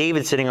with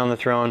David sitting on the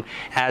throne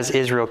as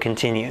Israel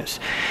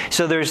continues.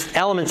 So there's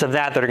elements of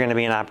that are going to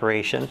be in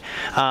operation.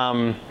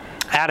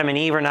 Adam and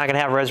Eve are not going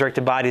to have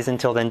resurrected bodies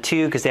until then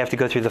too, because they have to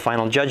go through the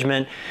final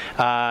judgment.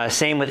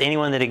 Same with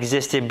anyone that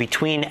existed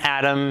between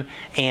Adam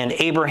and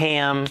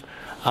Abraham,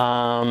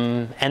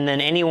 and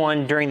then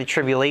anyone during the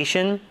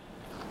tribulation.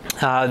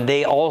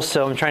 They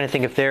also, I'm trying to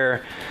think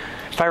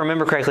if I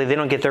remember correctly, they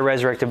don't get their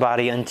resurrected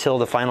body until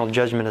the final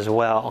judgment as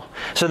well.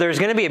 So there's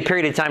going to be a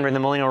period of time during the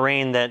millennial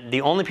reign that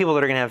the only people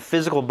that are going to have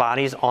physical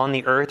bodies on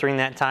the earth during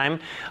that time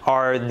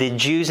are the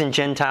Jews and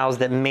Gentiles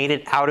that made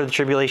it out of the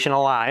tribulation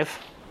alive,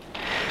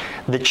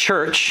 the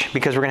church,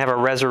 because we're going to have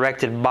a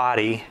resurrected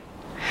body,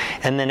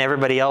 and then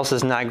everybody else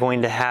is not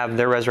going to have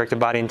their resurrected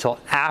body until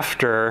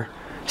after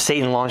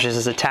Satan launches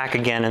his attack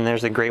again, and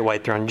there's the great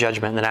white throne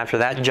judgment. And then after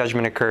that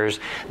judgment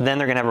occurs, then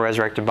they're going to have a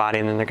reresurrected body,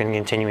 and then they're going to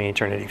continue in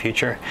eternity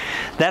future.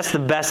 That's the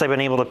best I've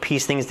been able to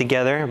piece things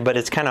together, but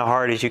it's kind of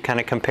hard as you kind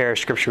of compare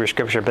scripture with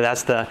scripture. But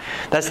that's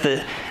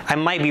the I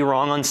might be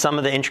wrong on some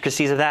of the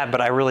intricacies of that,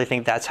 but I really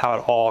think that's how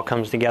it all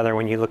comes together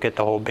when you look at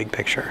the whole big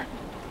picture.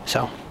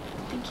 So,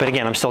 but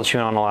again, I'm still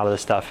chewing on a lot of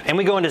this stuff. And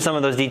we go into some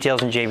of those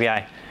details in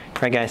JVI.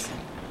 Right, guys?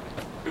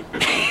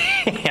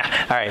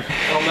 Yeah, all right.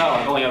 Well, no,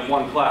 I only have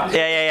one class.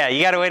 Yeah.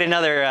 You got to wait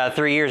another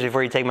 3 years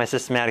before you take my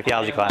systematic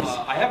theology class.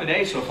 I have an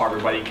A so far,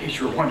 everybody, in case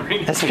you were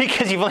wondering. That's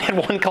because you've only had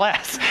one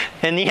class,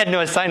 and you had no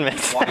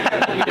assignments.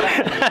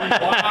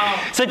 Wow.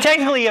 So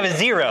technically you have a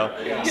 0.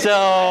 Andy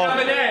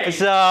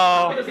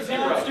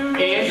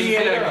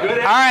and a good.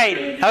 All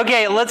right.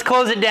 Okay, let's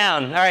close it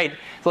down. All right,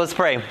 so let's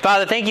pray.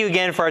 Father, thank you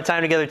again for our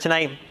time together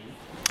tonight.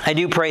 I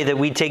do pray that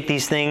we take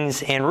these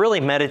things and really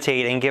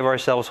meditate and give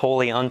ourselves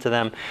wholly unto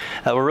them.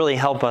 That will really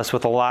help us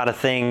with a lot of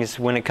things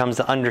when it comes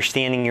to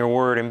understanding your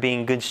word and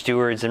being good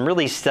stewards and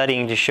really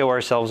studying to show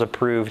ourselves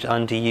approved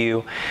unto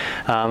you.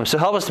 So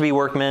help us to be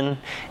workmen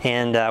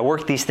and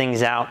work these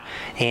things out.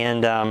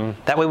 And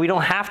that way we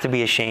don't have to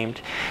be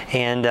ashamed.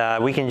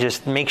 And we can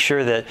just make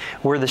sure that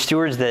we're the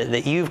stewards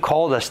that you've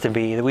called us to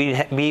be. That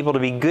we'd be able to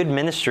be good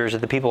ministers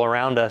of the people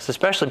around us,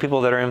 especially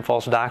people that are in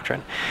false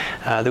doctrine.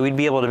 That we'd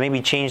be able to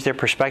maybe change their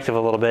perspective a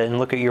little bit and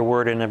look at your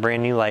word in a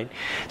brand new light.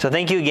 So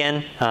thank you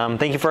again.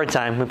 Thank you for our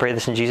time. We pray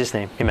this in Jesus'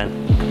 name.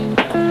 Amen.